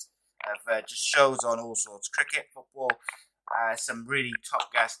even 8, of just shows on all sorts. Cricket, football, some really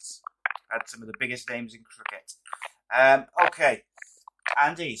top guests. Had some of the biggest names in cricket. Okay,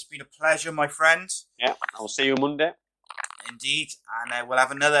 Andy, it's been a pleasure, my friend. Yeah, I'll see you Monday. Indeed, and we'll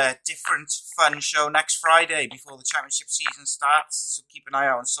have another different fun show next Friday before the championship season starts. So keep an eye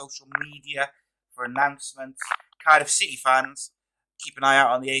out on social media for announcements. Cardiff City fans, keep an eye out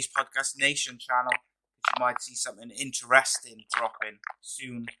on the Ace Podcast Nation channel, because you might see something interesting dropping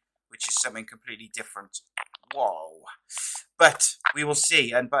soon, which is something completely different. Whoa. But we will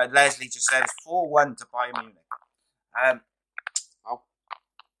see. But Leslie just said it's 4-1 to Bayern Munich.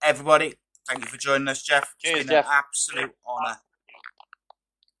 Everybody, thank you for joining us, Jeff. Cheers, it's been Jeff. an absolute honour.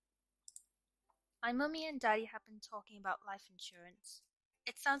 My mummy and daddy have been talking about life insurance.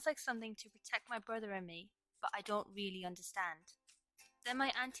 It sounds like something to protect my brother and me, but I don't really understand. Then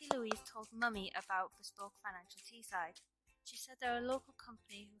my Auntie Louise told Mummy about Bespoke Financial Teesside. She said they're a local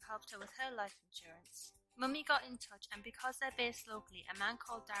company who helped her with her life insurance. Mummy got in touch, and because they're based locally, a man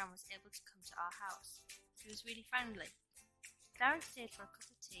called Darren was able to come to our house. He was really friendly. Darren stayed for a cup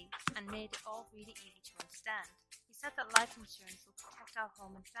of tea and made it all really easy to understand. He said that life insurance will protect our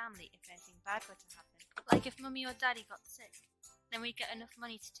home and family if anything bad were to happen. Like if Mummy or Daddy got sick, then we'd get enough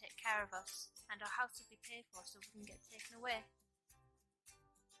money to take care of us, and our house would be paid for so we wouldn't get taken away.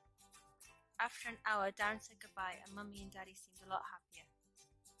 After an hour, Darren said goodbye, and Mummy and Daddy seemed a lot happier.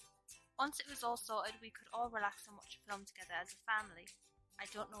 Once it was all sorted, we could all relax and watch a film together as a family. I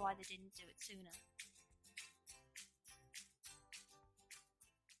don't know why they didn't do it sooner.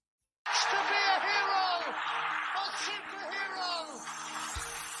 To be a hero! A superhero!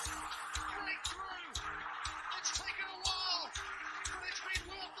 Breakthrough! It's taken a while, but it's been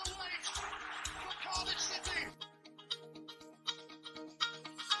worth the wait for Cardiff City!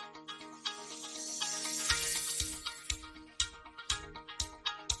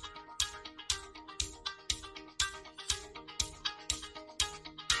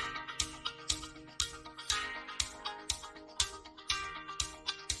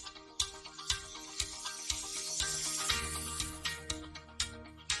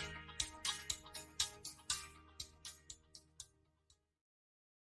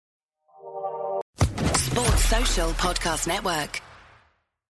 Social Podcast Network.